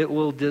 it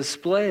will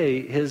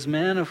display his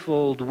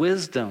manifold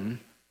wisdom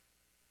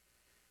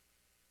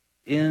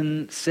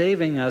in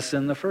saving us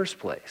in the first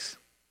place.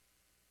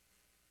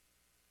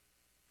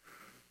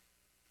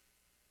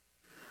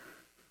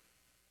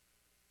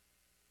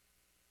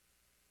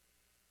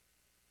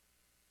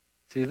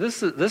 See,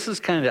 this is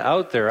kind of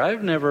out there.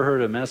 I've never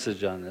heard a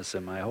message on this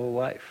in my whole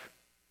life.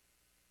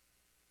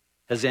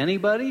 Has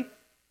anybody?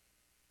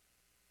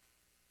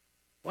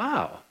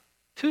 Wow,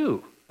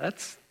 2.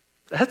 That's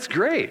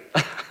great.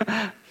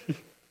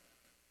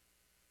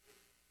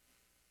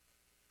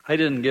 I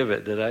didn't give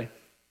it, did I?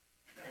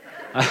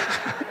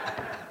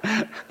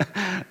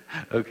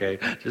 Okay,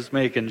 just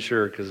making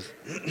sure, because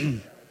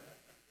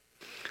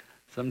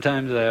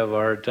sometimes I have a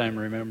hard time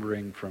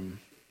remembering from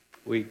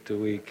week to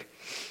week,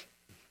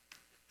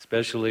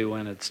 especially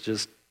when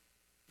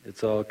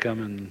it's all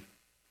coming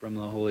from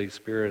the Holy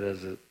Spirit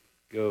as it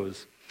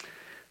goes.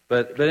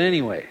 But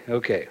anyway,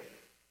 okay.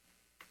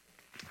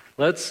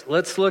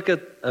 Let's look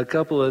at a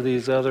couple of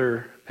these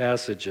other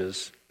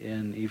passages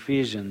in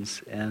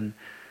Ephesians and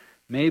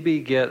maybe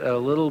get a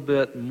little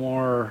bit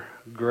more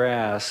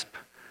grasp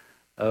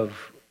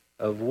of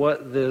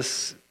what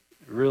this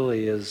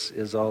really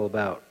is all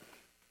about.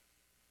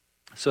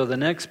 So the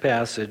next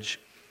passage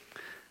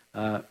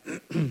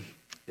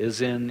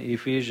is in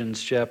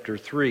Ephesians chapter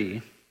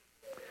 3.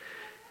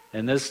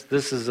 And this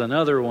is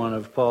another one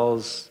of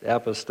Paul's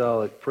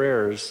apostolic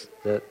prayers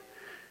that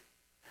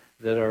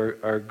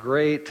are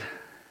great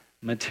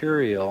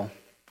material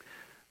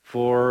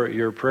for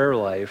your prayer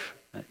life.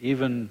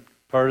 Even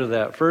part of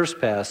that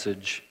first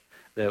passage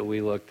that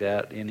we looked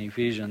at in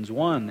Ephesians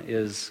 1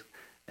 is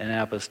an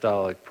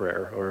apostolic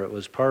prayer, or it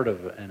was part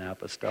of an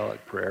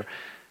apostolic prayer.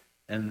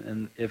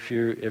 And if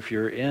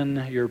you're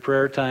in your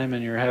prayer time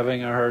and you're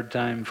having a hard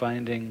time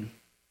finding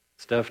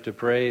stuff to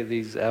pray,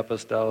 these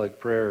apostolic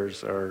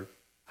prayers are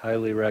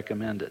highly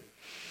recommended.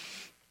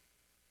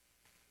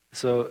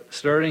 So,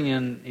 starting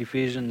in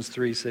Ephesians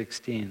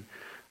 3:16,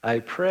 I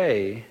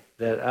pray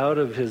that out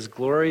of his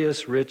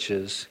glorious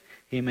riches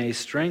he may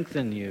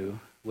strengthen you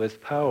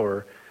with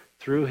power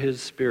through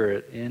his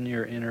Spirit in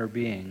your inner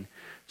being,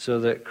 so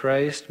that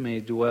Christ may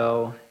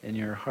dwell in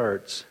your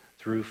hearts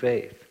through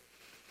faith.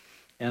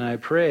 And I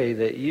pray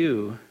that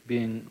you,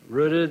 being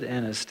rooted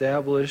and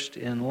established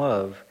in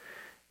love,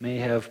 may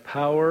have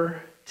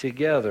power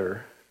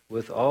together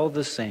with all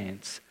the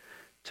saints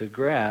to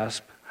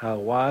grasp how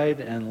wide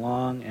and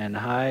long and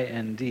high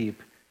and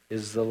deep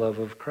is the love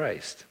of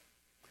Christ,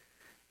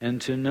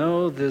 and to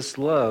know this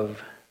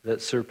love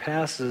that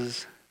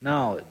surpasses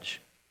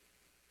knowledge,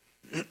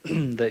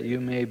 that you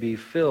may be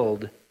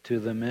filled to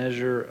the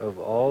measure of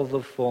all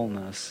the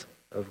fullness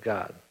of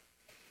God.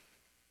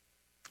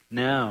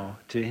 Now,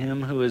 to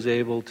him who is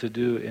able to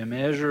do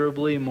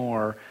immeasurably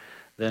more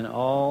than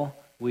all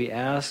we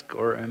ask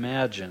or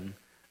imagine,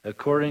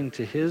 according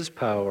to his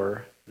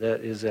power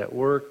that is at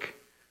work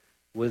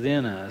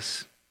within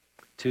us,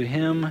 to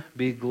him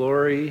be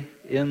glory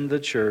in the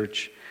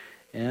church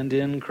and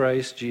in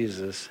Christ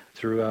Jesus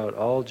throughout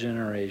all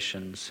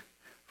generations,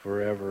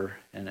 forever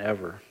and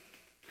ever.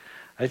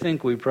 I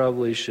think we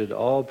probably should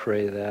all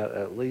pray that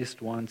at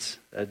least once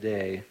a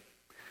day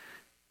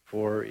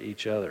for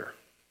each other.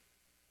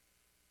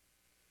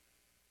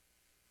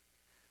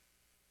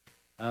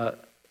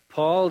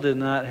 Paul did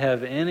not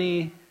have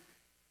any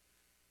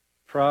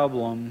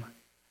problem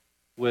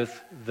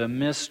with the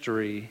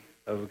mystery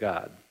of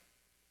God.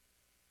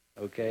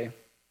 Okay?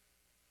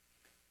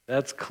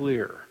 That's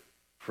clear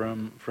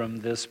from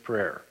this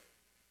prayer.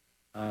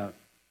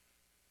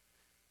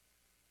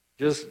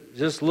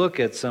 Just look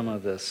at some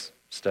of this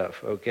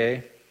stuff,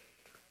 okay?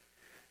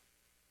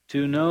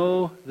 To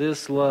know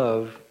this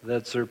love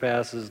that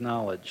surpasses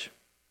knowledge.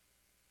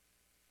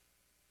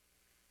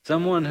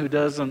 Someone who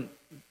doesn't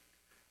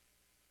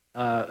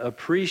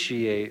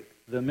appreciate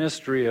the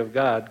mystery of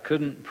God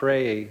couldn't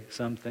pray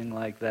something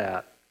like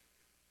that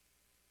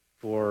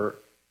for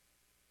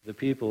the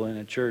people in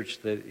a church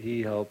that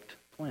he helped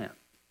plant.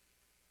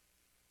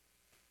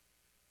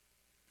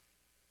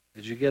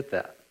 Did you get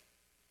that?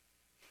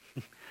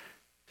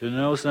 To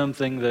know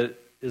something that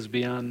is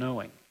beyond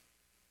knowing.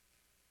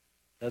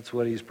 That's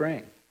what he's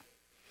praying.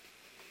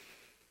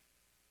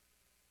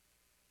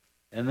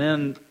 And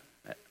then,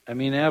 I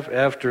mean,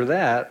 after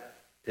that,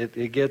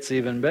 it gets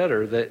even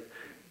better, that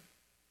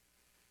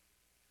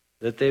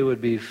they would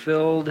be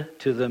filled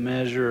to the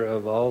measure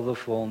of all the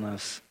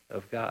fullness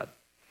of God.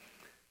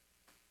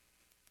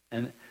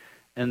 And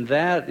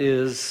that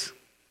is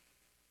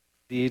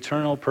the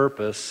eternal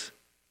purpose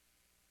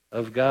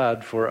of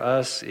God for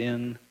us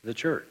in the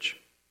church.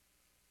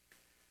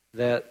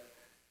 That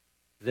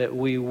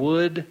we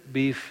would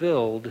be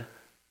filled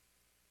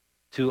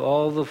to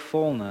all the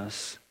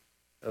fullness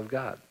of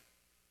God.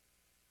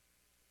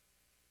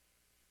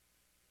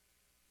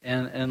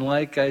 And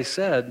like I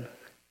said,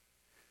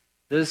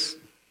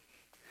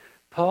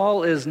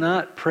 Paul is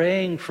not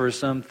praying for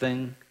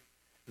something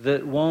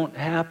that won't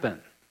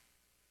happen.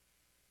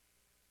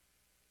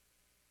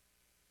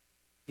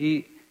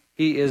 He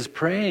is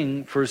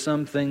praying for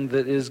something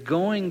that is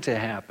going to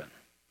happen.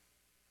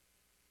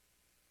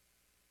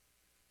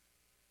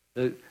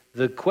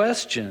 The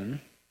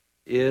question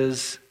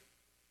is,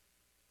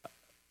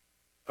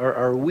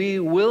 are we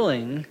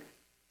willing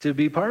to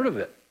be part of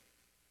it?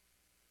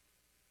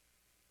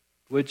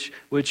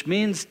 Which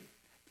means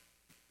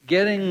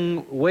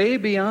getting way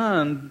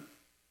beyond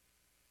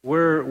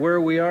where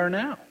we are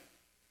now.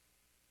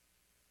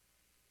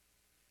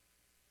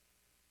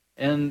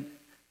 And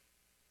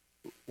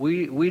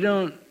we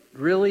don't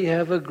really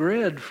have a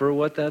grid for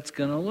what that's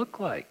going to look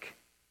like,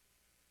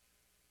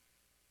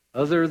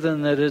 other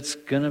than that it's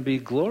going to be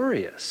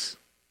glorious.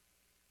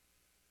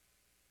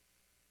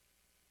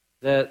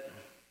 That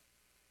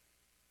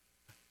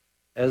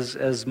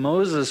as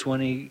Moses, when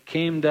he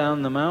came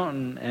down the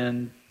mountain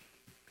and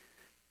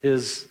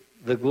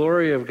the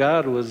glory of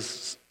God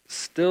was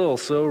still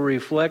so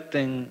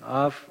reflecting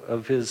off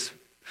of his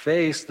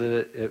face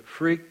that it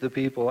freaked the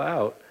people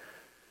out,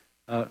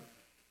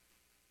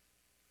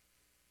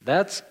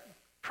 that's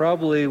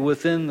probably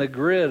within the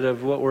grid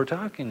of what we're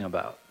talking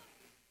about.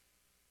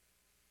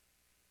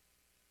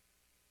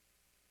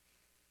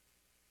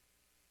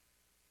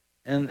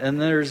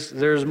 And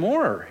there's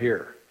more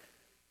here.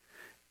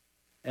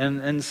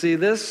 And see,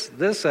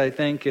 this I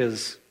think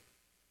is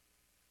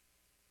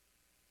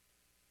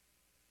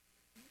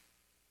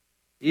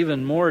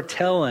even more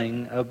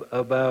telling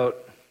about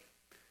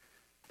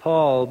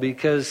Paul,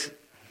 because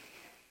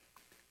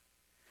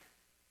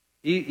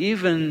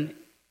even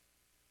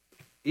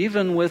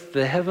with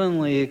the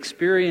heavenly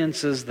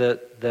experiences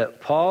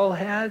that Paul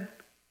had,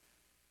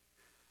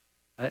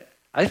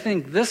 I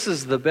think this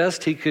is the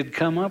best he could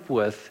come up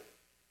with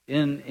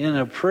in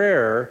a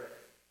prayer,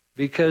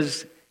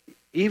 because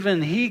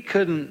even he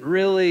couldn't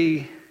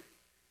really,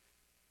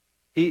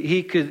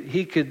 he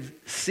could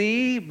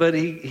see, but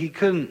he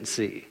couldn't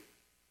see.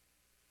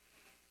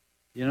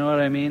 You know what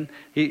I mean?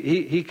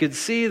 He could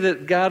see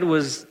that God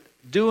was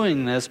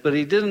doing this, but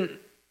he didn't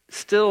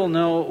still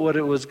know what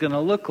it was going to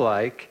look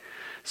like.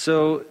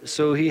 So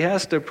he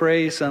has to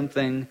pray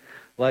something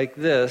like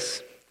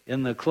this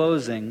in the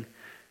closing: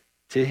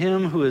 to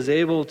him who is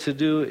able to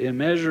do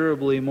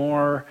immeasurably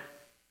more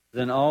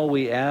than all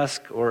we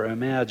ask or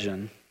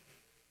imagine,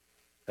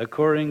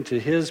 according to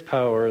his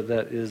power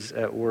that is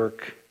at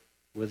work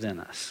within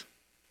us.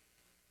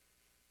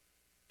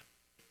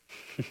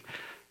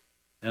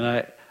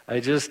 And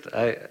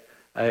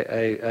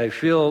I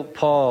feel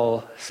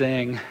Paul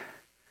saying,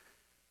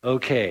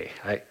 okay,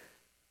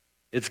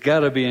 it's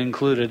got to be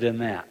included in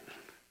that.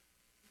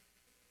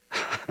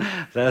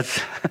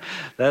 That's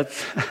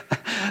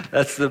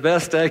the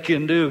best I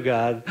can do,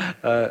 God.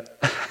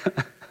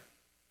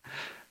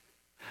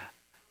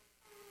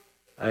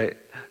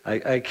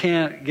 I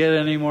can't get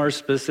any more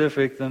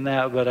specific than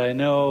that, but I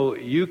know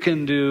you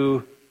can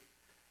do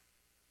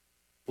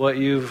what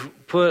you've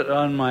put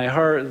on my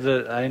heart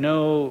that I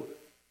know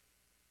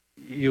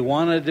you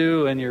want to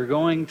do and you're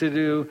going to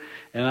do,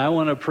 and I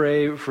want to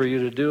pray for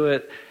you to do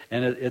it,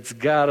 and it's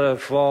got to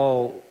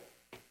fall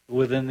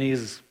within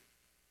these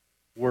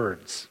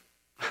words.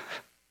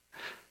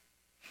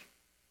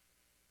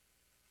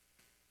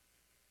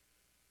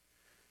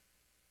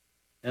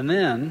 And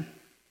then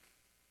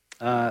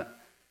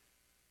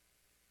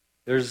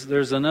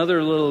there's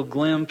another little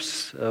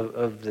glimpse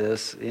of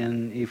this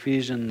in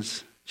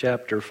Ephesians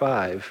chapter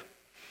 5.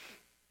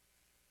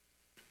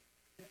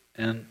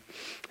 And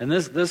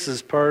this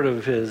is part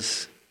of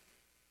his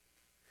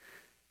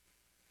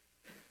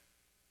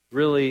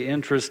really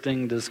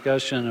interesting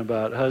discussion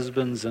about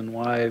husbands and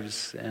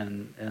wives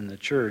and the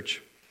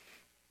church.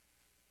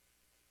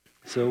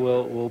 So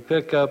we'll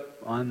pick up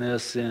on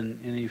this in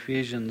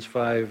Ephesians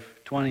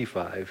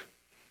 5:25.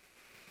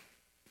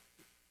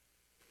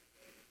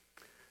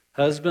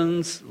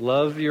 Husbands,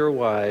 love your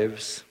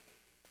wives,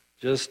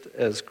 just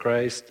as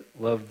Christ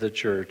loved the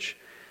church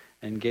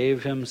and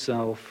gave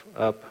himself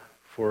up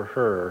for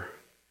her,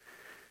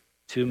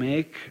 to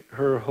make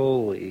her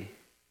holy,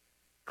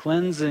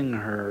 cleansing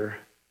her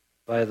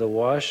by the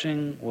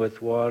washing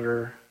with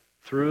water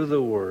through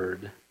the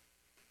word,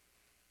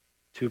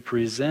 to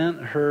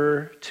present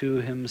her to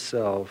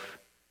himself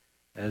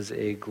as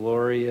a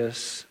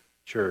glorious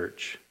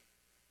church,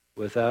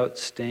 without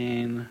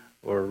stain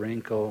or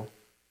wrinkle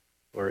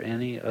or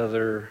any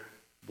other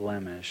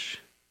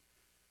blemish,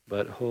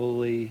 but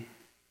holy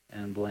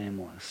and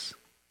blameless.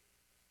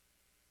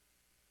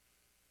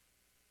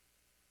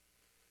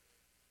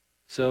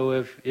 So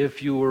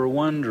if you were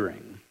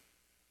wondering,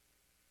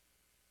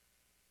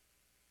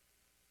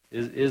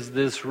 is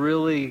this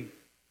really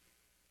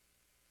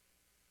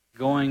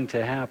going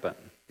to happen?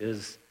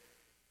 Is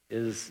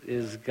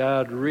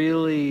God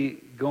really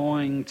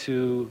going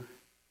to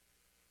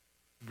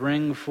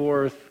bring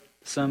forth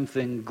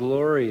something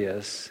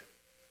glorious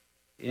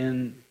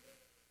in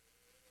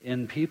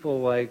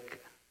people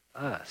like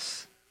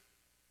us?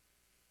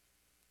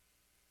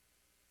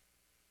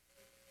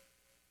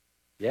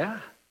 Yeah.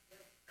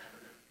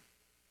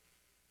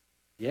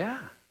 Yeah.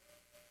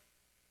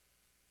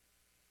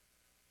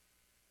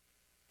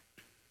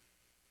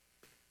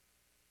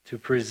 To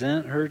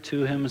present her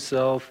to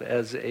himself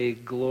as a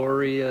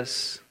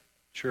glorious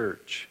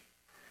church,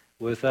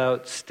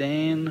 without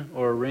stain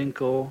or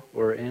wrinkle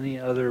or any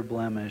other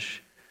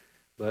blemish,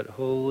 but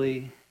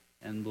holy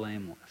and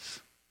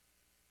blameless.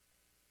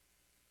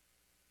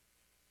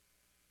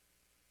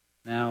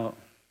 Now,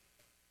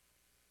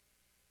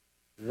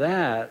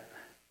 that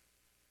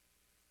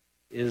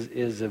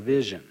is a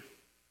vision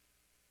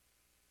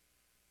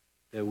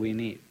that we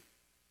need.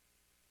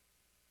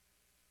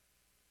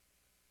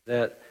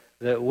 That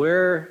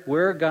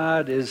where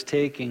God is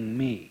taking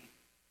me,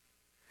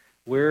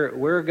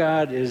 where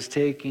God is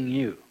taking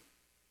you,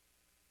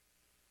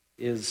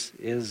 is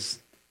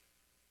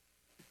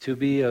to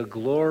be a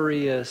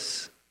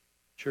glorious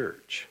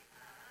church,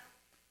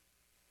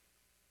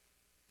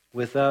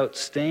 without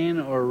stain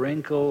or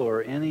wrinkle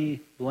or any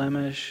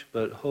blemish,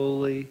 but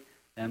holy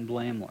and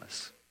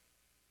blameless.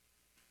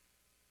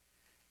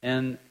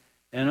 And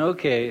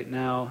okay,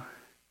 now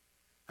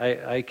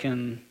I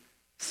can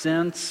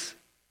sense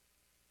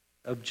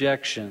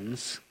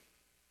objections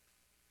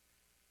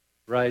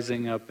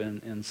rising up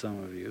in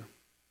some of you.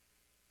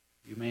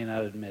 You may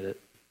not admit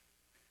it.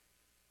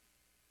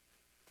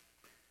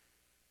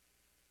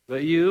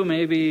 But you,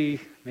 maybe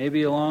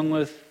along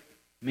with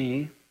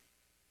me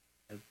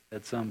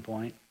at some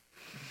point,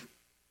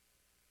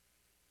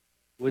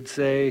 would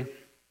say,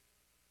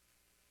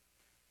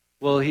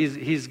 well,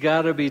 he's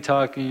got to be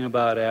talking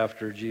about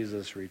after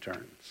Jesus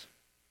returns.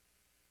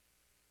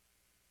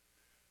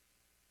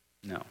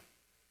 No.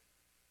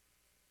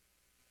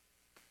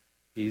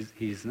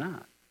 He's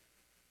not.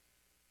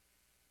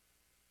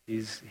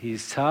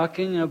 He's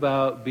talking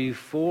about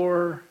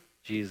before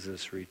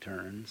Jesus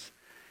returns,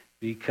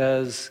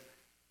 because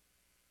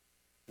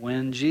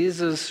when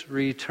Jesus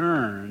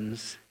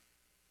returns,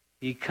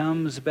 he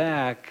comes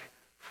back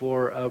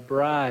for a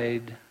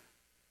bride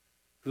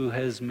who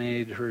has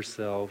made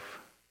herself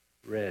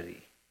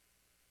ready.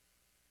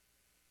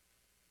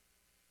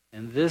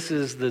 And this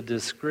is the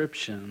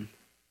description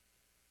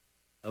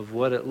of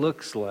what it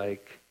looks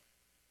like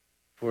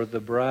for the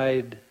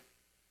bride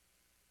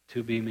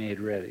to be made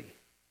ready.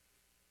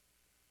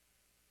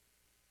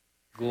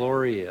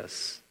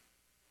 Glorious,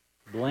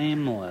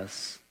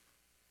 blameless,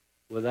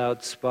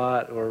 without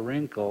spot or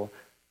wrinkle.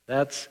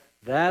 That's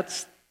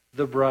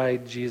the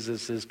bride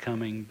Jesus is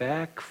coming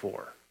back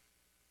for.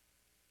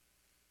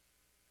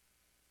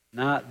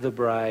 Not the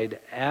bride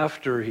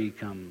after he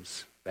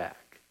comes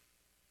back.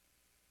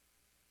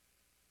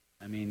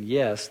 I mean,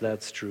 yes,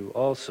 that's true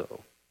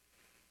also.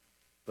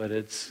 But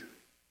it's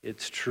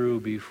true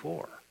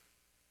before.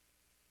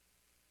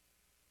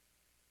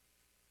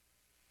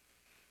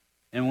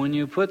 And when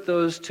you put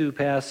those two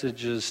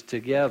passages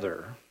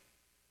together,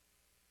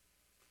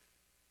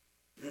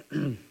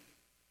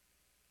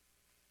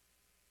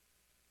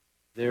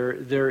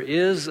 there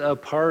is a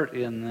part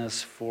in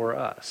this for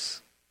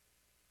us.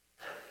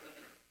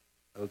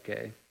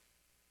 Okay?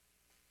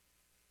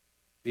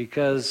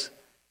 Because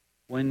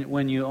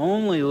when you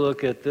only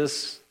look at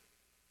this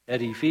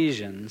at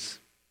Ephesians,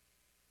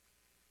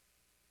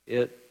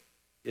 it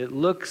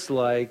looks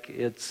like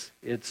it's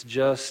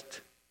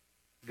just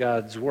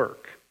God's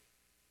work.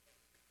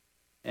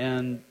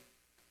 And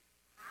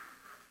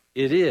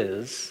it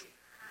is,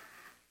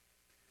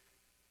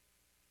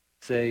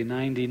 say,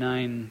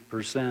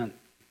 99%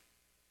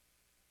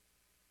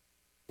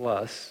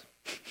 plus.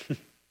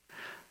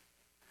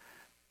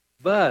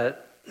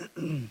 But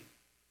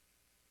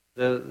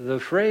the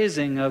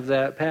phrasing of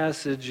that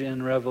passage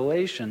in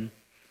Revelation,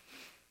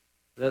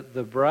 that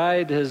the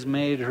bride has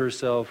made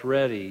herself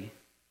ready,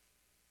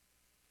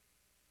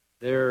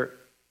 there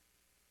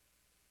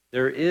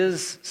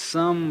is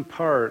some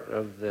part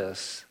of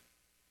this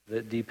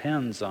that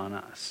depends on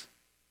us.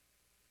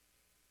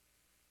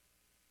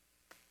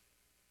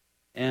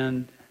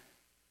 And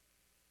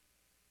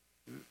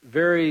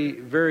very,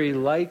 very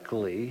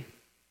likely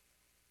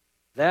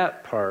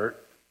that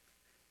part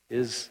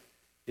is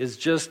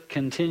just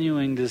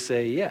continuing to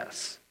say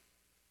yes.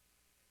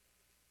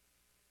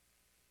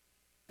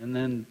 And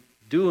then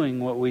doing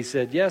what we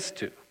said yes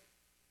to.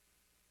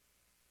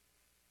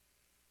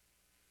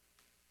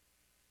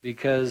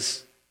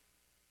 Because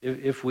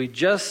if we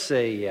just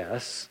say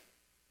yes,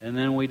 and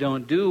then we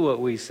don't do what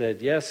we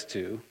said yes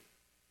to,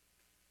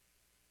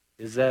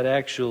 is that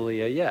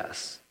actually a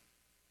yes?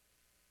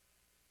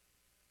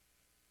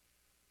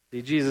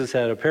 See, Jesus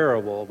had a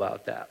parable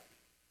about that.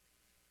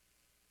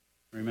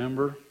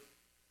 Remember?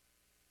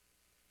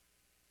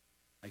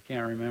 I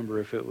can't remember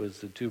if it was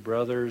the two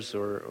brothers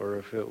or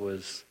if it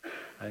was,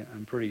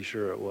 I'm pretty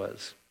sure it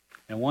was.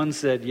 And one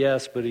said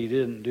yes, but he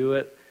didn't do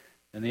it.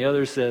 And the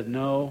other said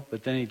no,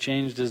 but then he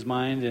changed his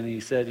mind and he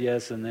said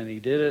yes, and then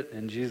he did it.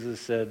 And Jesus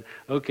said,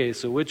 okay,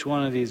 so which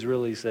one of these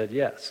really said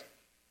yes?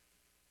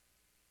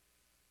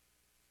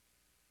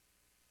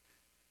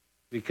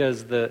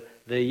 Because the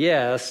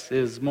yes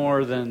is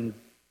more than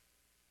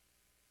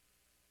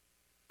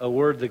a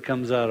word that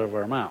comes out of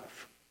our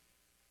mouth.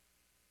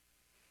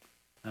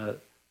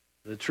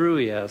 The true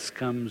yes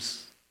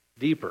comes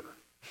deeper.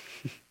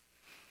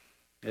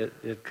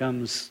 It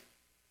comes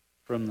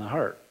from the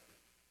heart.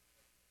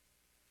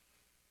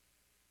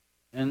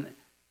 And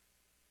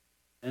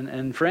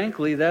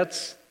frankly,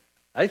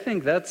 I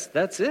think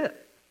that's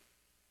it.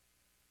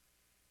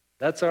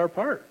 That's our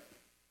part.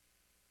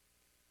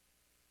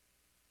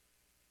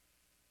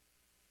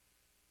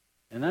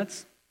 And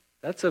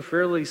that's a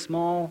fairly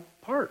small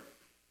part.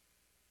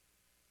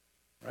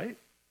 Right?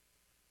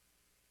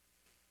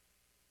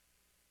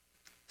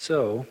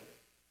 So,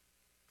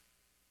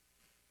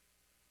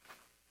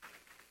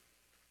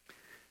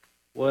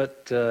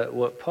 what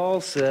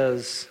Paul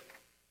says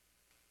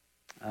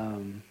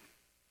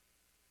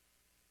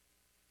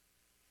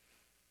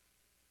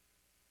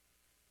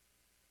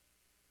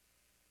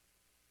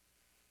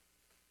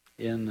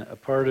in a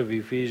part of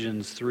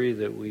Ephesians 3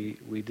 that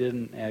we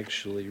didn't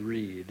actually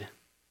read,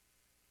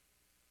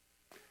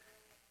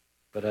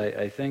 but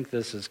I think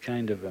this is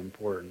kind of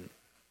important.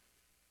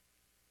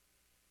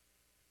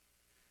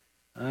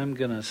 I'm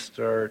going to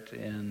start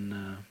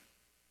in...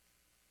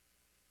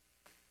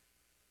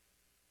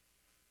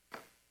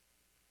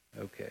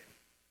 okay.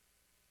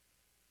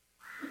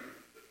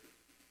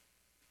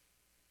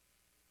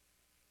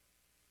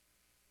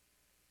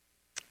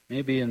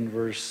 Maybe in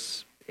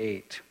verse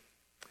 8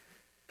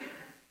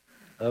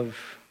 of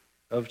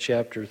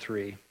chapter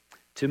 3.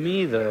 To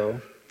me,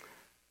 though,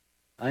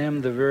 I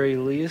am the very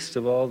least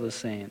of all the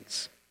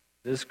saints.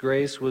 This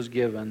grace was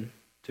given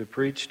to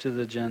preach to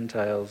the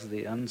Gentiles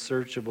the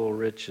unsearchable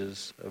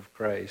riches of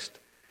Christ,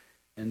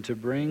 and to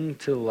bring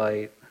to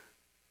light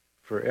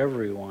for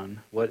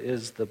everyone what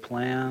is the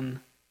plan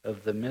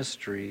of the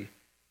mystery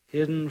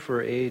hidden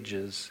for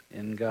ages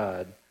in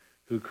God,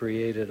 who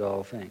created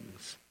all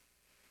things,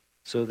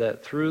 so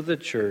that through the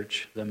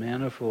church the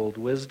manifold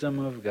wisdom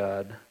of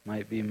God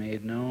might be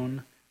made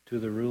known to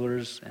the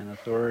rulers and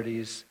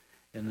authorities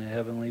in the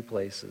heavenly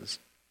places.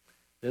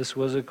 This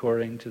was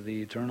according to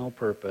the eternal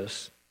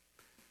purpose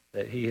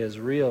that he has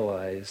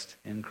realized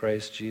in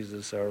Christ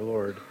Jesus our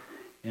Lord,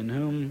 in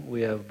whom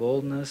we have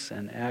boldness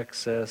and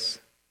access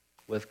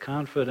with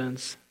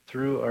confidence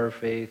through our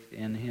faith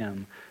in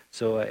him.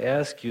 So I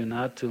ask you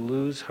not to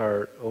lose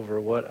heart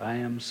over what I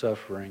am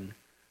suffering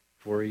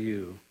for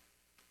you,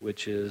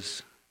 which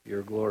is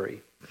your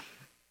glory.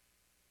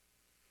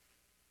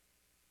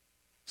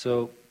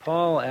 So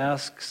Paul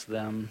asks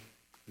them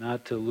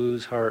not to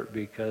lose heart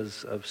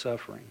because of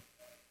suffering.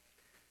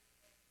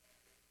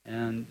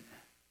 And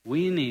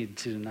we need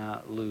to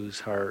not lose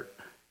heart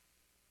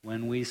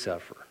when we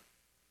suffer.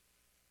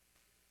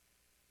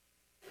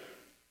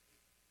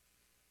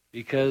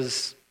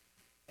 Because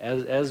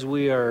as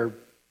we are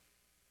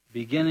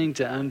beginning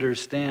to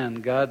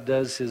understand, God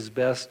does his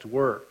best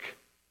work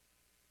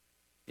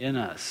in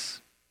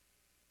us,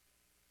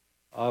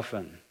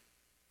 often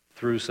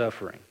through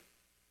suffering.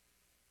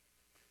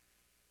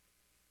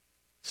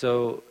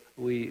 So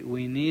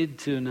we need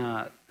to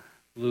not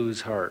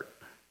lose heart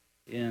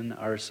in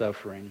our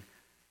suffering,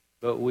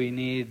 but we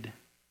need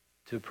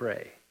to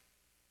pray.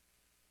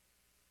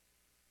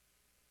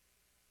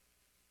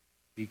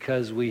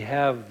 Because we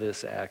have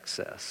this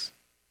access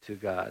to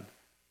God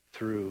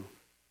through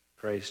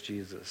Christ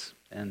Jesus.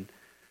 And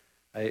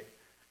I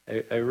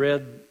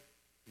read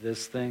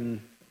this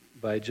thing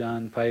by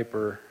John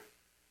Piper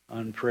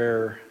on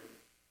prayer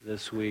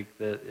this week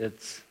that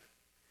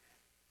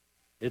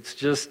it's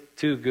just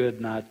too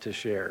good not to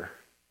share.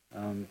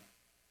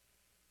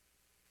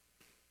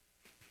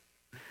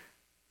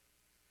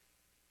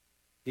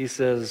 He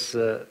says,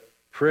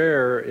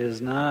 prayer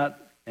is not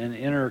an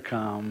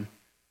intercom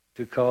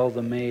to call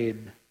the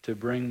maid to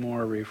bring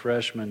more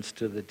refreshments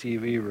to the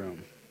TV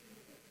room.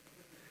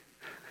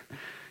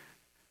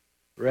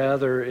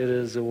 Rather, it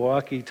is a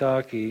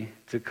walkie-talkie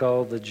to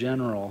call the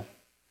general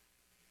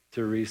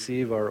to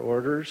receive our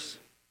orders,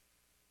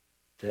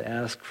 to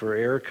ask for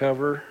air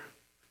cover,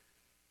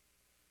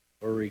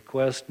 or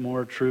request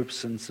more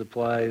troops and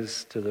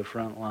supplies to the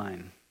front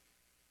line.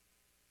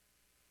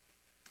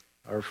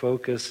 Our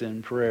focus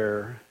in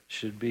prayer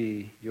should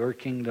be, your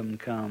kingdom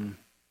come,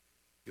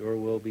 your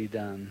will be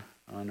done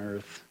on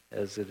earth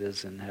as it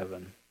is in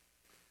heaven.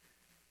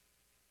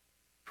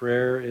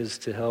 Prayer is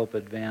to help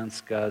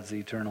advance God's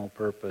eternal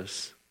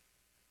purpose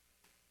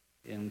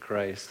in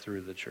Christ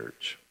through the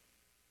church.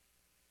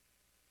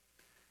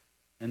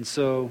 And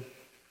so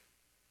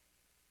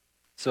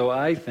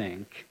I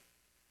think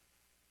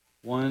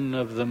one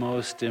of the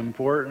most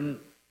important,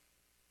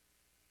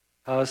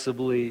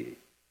 probably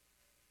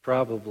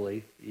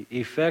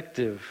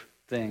effective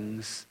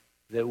things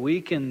that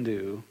we can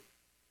do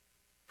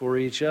for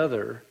each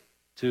other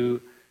to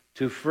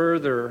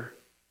further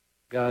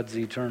God's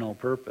eternal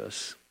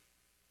purpose,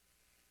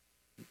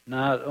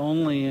 not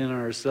only in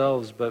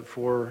ourselves but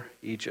for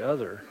each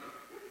other,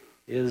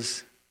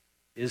 is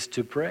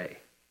to pray.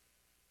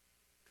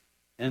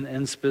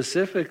 And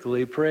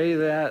specifically pray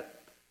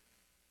that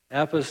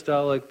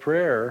apostolic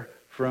prayer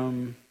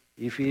from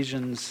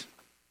Ephesians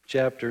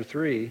chapter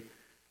 3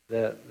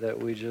 that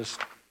we just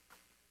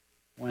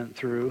went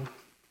through.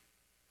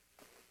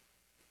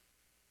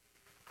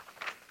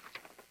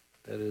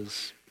 That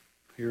is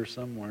here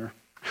somewhere.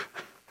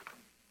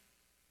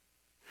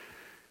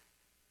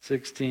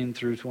 16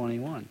 through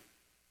 21.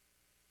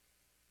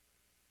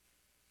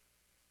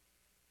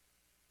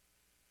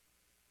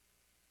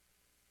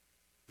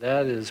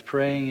 That is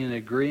praying in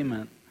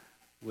agreement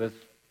with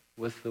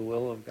the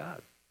will of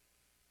God.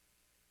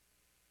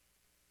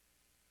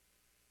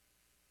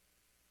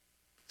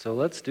 So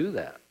let's do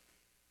that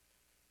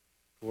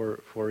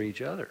for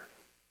each other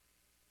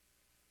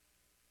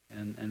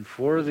and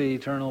for the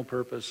eternal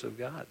purpose of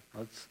God.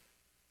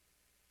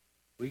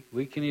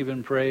 We can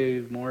even pray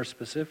more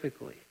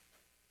specifically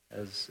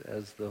as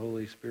the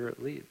Holy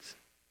Spirit leads.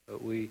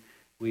 But we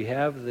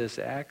have this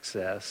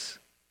access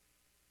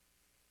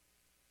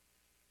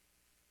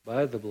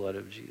by the blood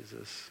of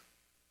Jesus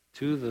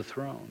to the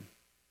throne.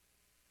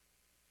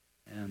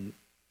 And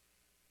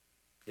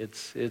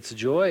it's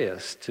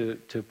joyous to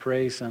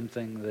pray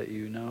something that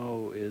you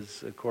know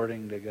is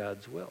according to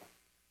God's will.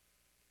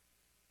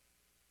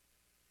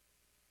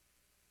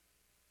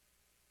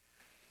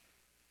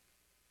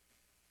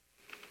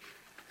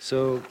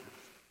 So,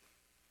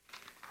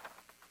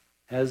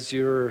 has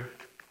your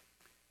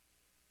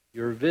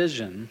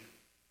vision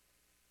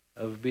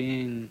of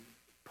being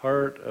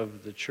part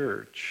of the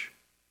church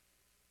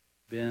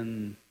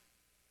been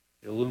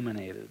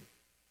illuminated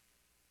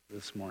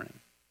this morning?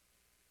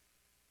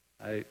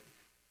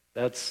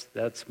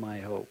 That's my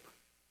hope.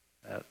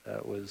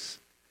 That was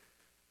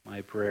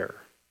my prayer,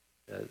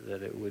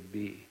 that it would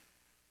be.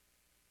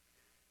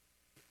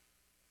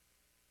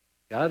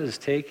 God is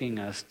taking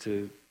us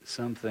to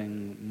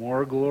something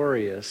more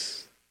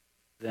glorious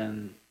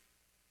than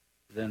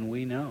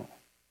we know.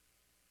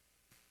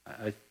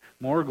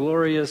 More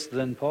glorious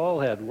than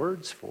Paul had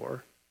words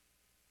for.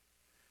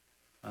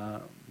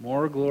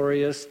 More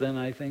glorious than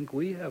I think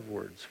we have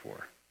words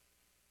for.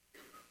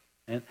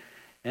 And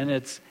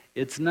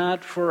it's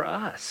not for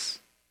us.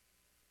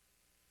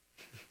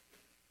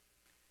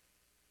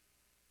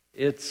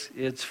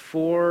 It's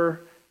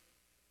for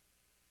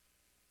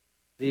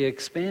the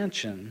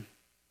expansion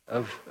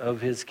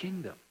of his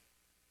kingdom.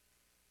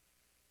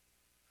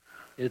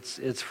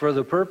 It's for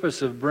the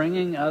purpose of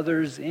bringing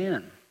others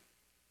in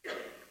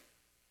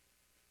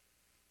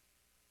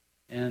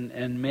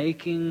and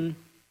making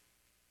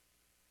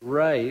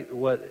right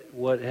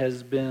what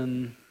has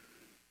been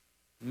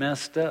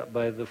messed up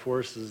by the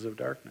forces of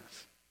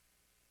darkness.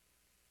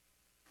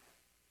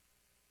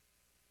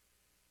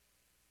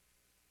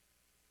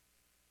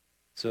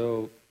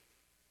 So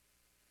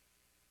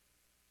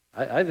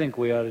I think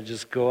we ought to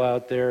just go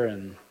out there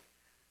and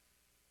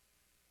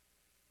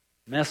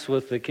mess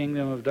with the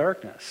kingdom of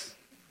darkness.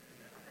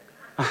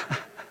 I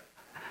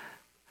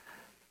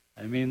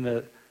mean,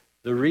 the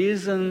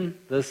reason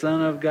the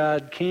Son of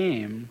God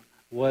came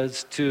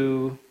was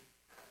to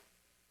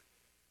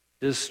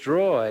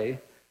destroy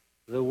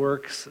the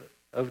works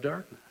of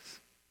darkness.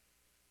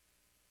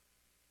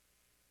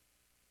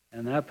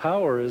 And that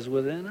power is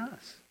within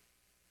us.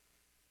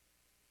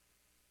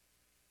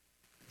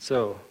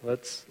 So,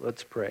 let's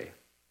pray.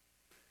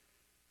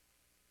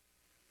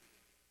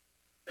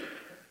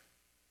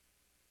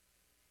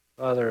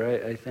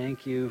 Father, I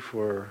thank you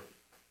for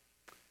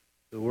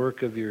the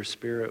work of your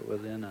Spirit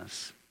within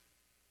us.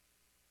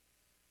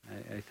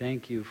 I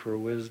thank you for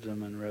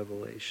wisdom and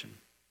revelation.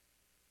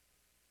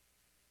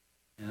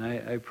 And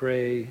I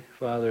pray,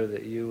 Father,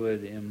 that you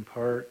would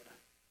impart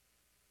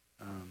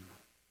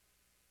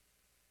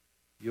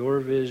your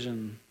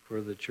vision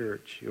for the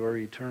church, your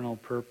eternal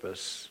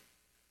purpose,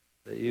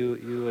 that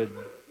you would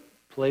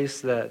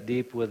place that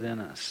deep within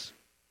us,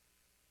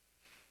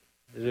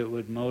 that it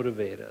would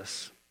motivate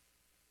us,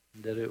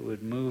 that it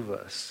would move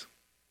us,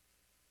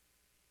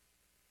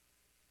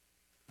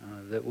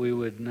 that we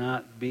would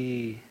not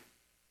be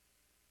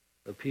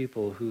a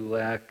people who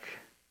lack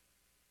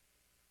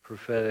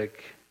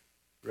prophetic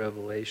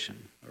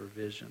revelation or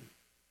vision.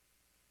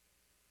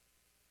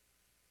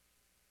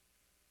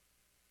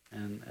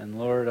 And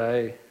Lord,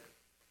 I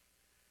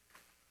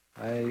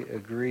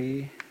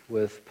agree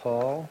with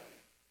Paul,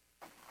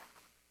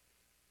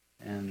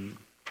 and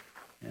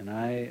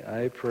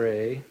I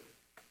pray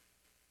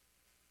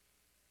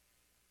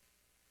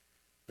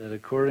that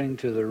according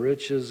to the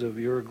riches of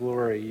your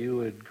glory, you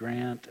would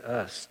grant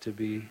us to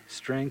be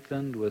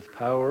strengthened with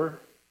power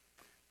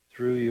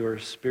through your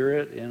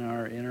Spirit in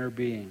our inner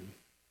being,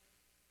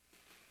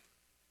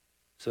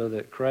 so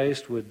that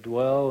Christ would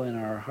dwell in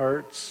our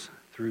hearts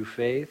through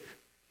faith,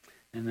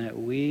 and that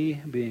we,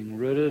 being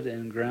rooted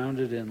and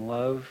grounded in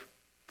love,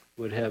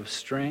 would have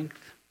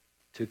strength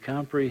to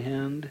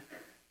comprehend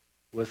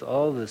with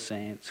all the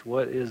saints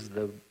what is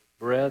the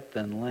breadth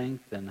and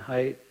length and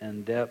height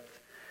and depth,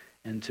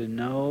 and to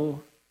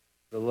know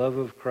the love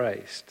of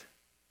Christ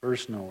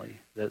personally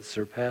that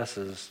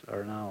surpasses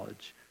our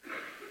knowledge,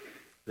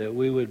 that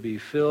we would be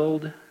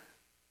filled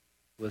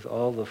with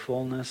all the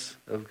fullness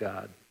of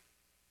God.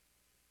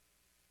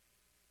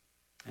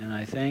 And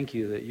I thank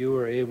you that you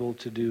are able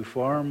to do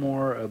far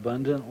more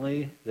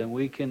abundantly than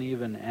we can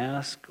even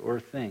ask or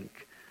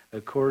think,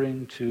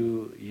 according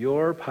to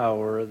your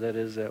power that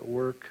is at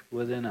work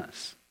within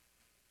us.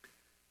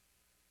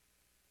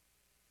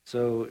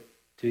 So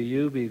to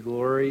you be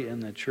glory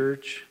in the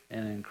church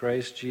and in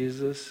Christ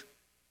Jesus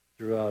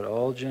throughout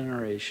all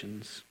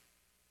generations,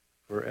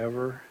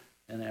 forever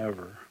and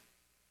ever.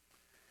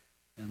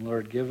 And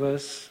Lord, give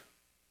us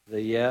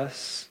the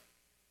yes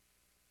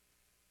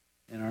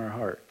in our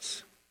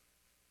hearts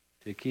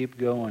to keep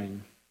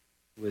going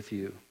with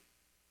you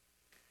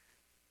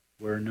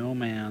where no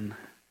man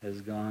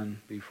has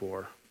gone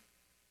before.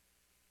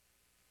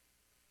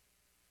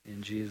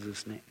 In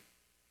Jesus' name.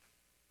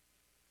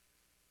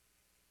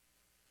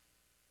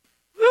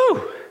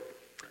 Woo!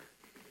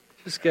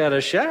 Just got to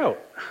shout.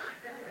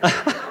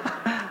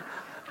 I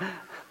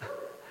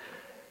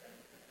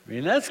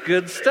mean, that's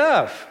good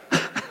stuff.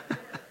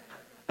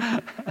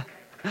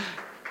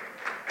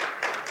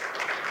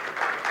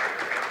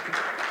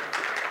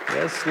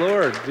 Yes,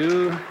 Lord,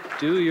 do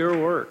your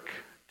work.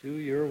 Do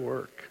your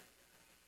work.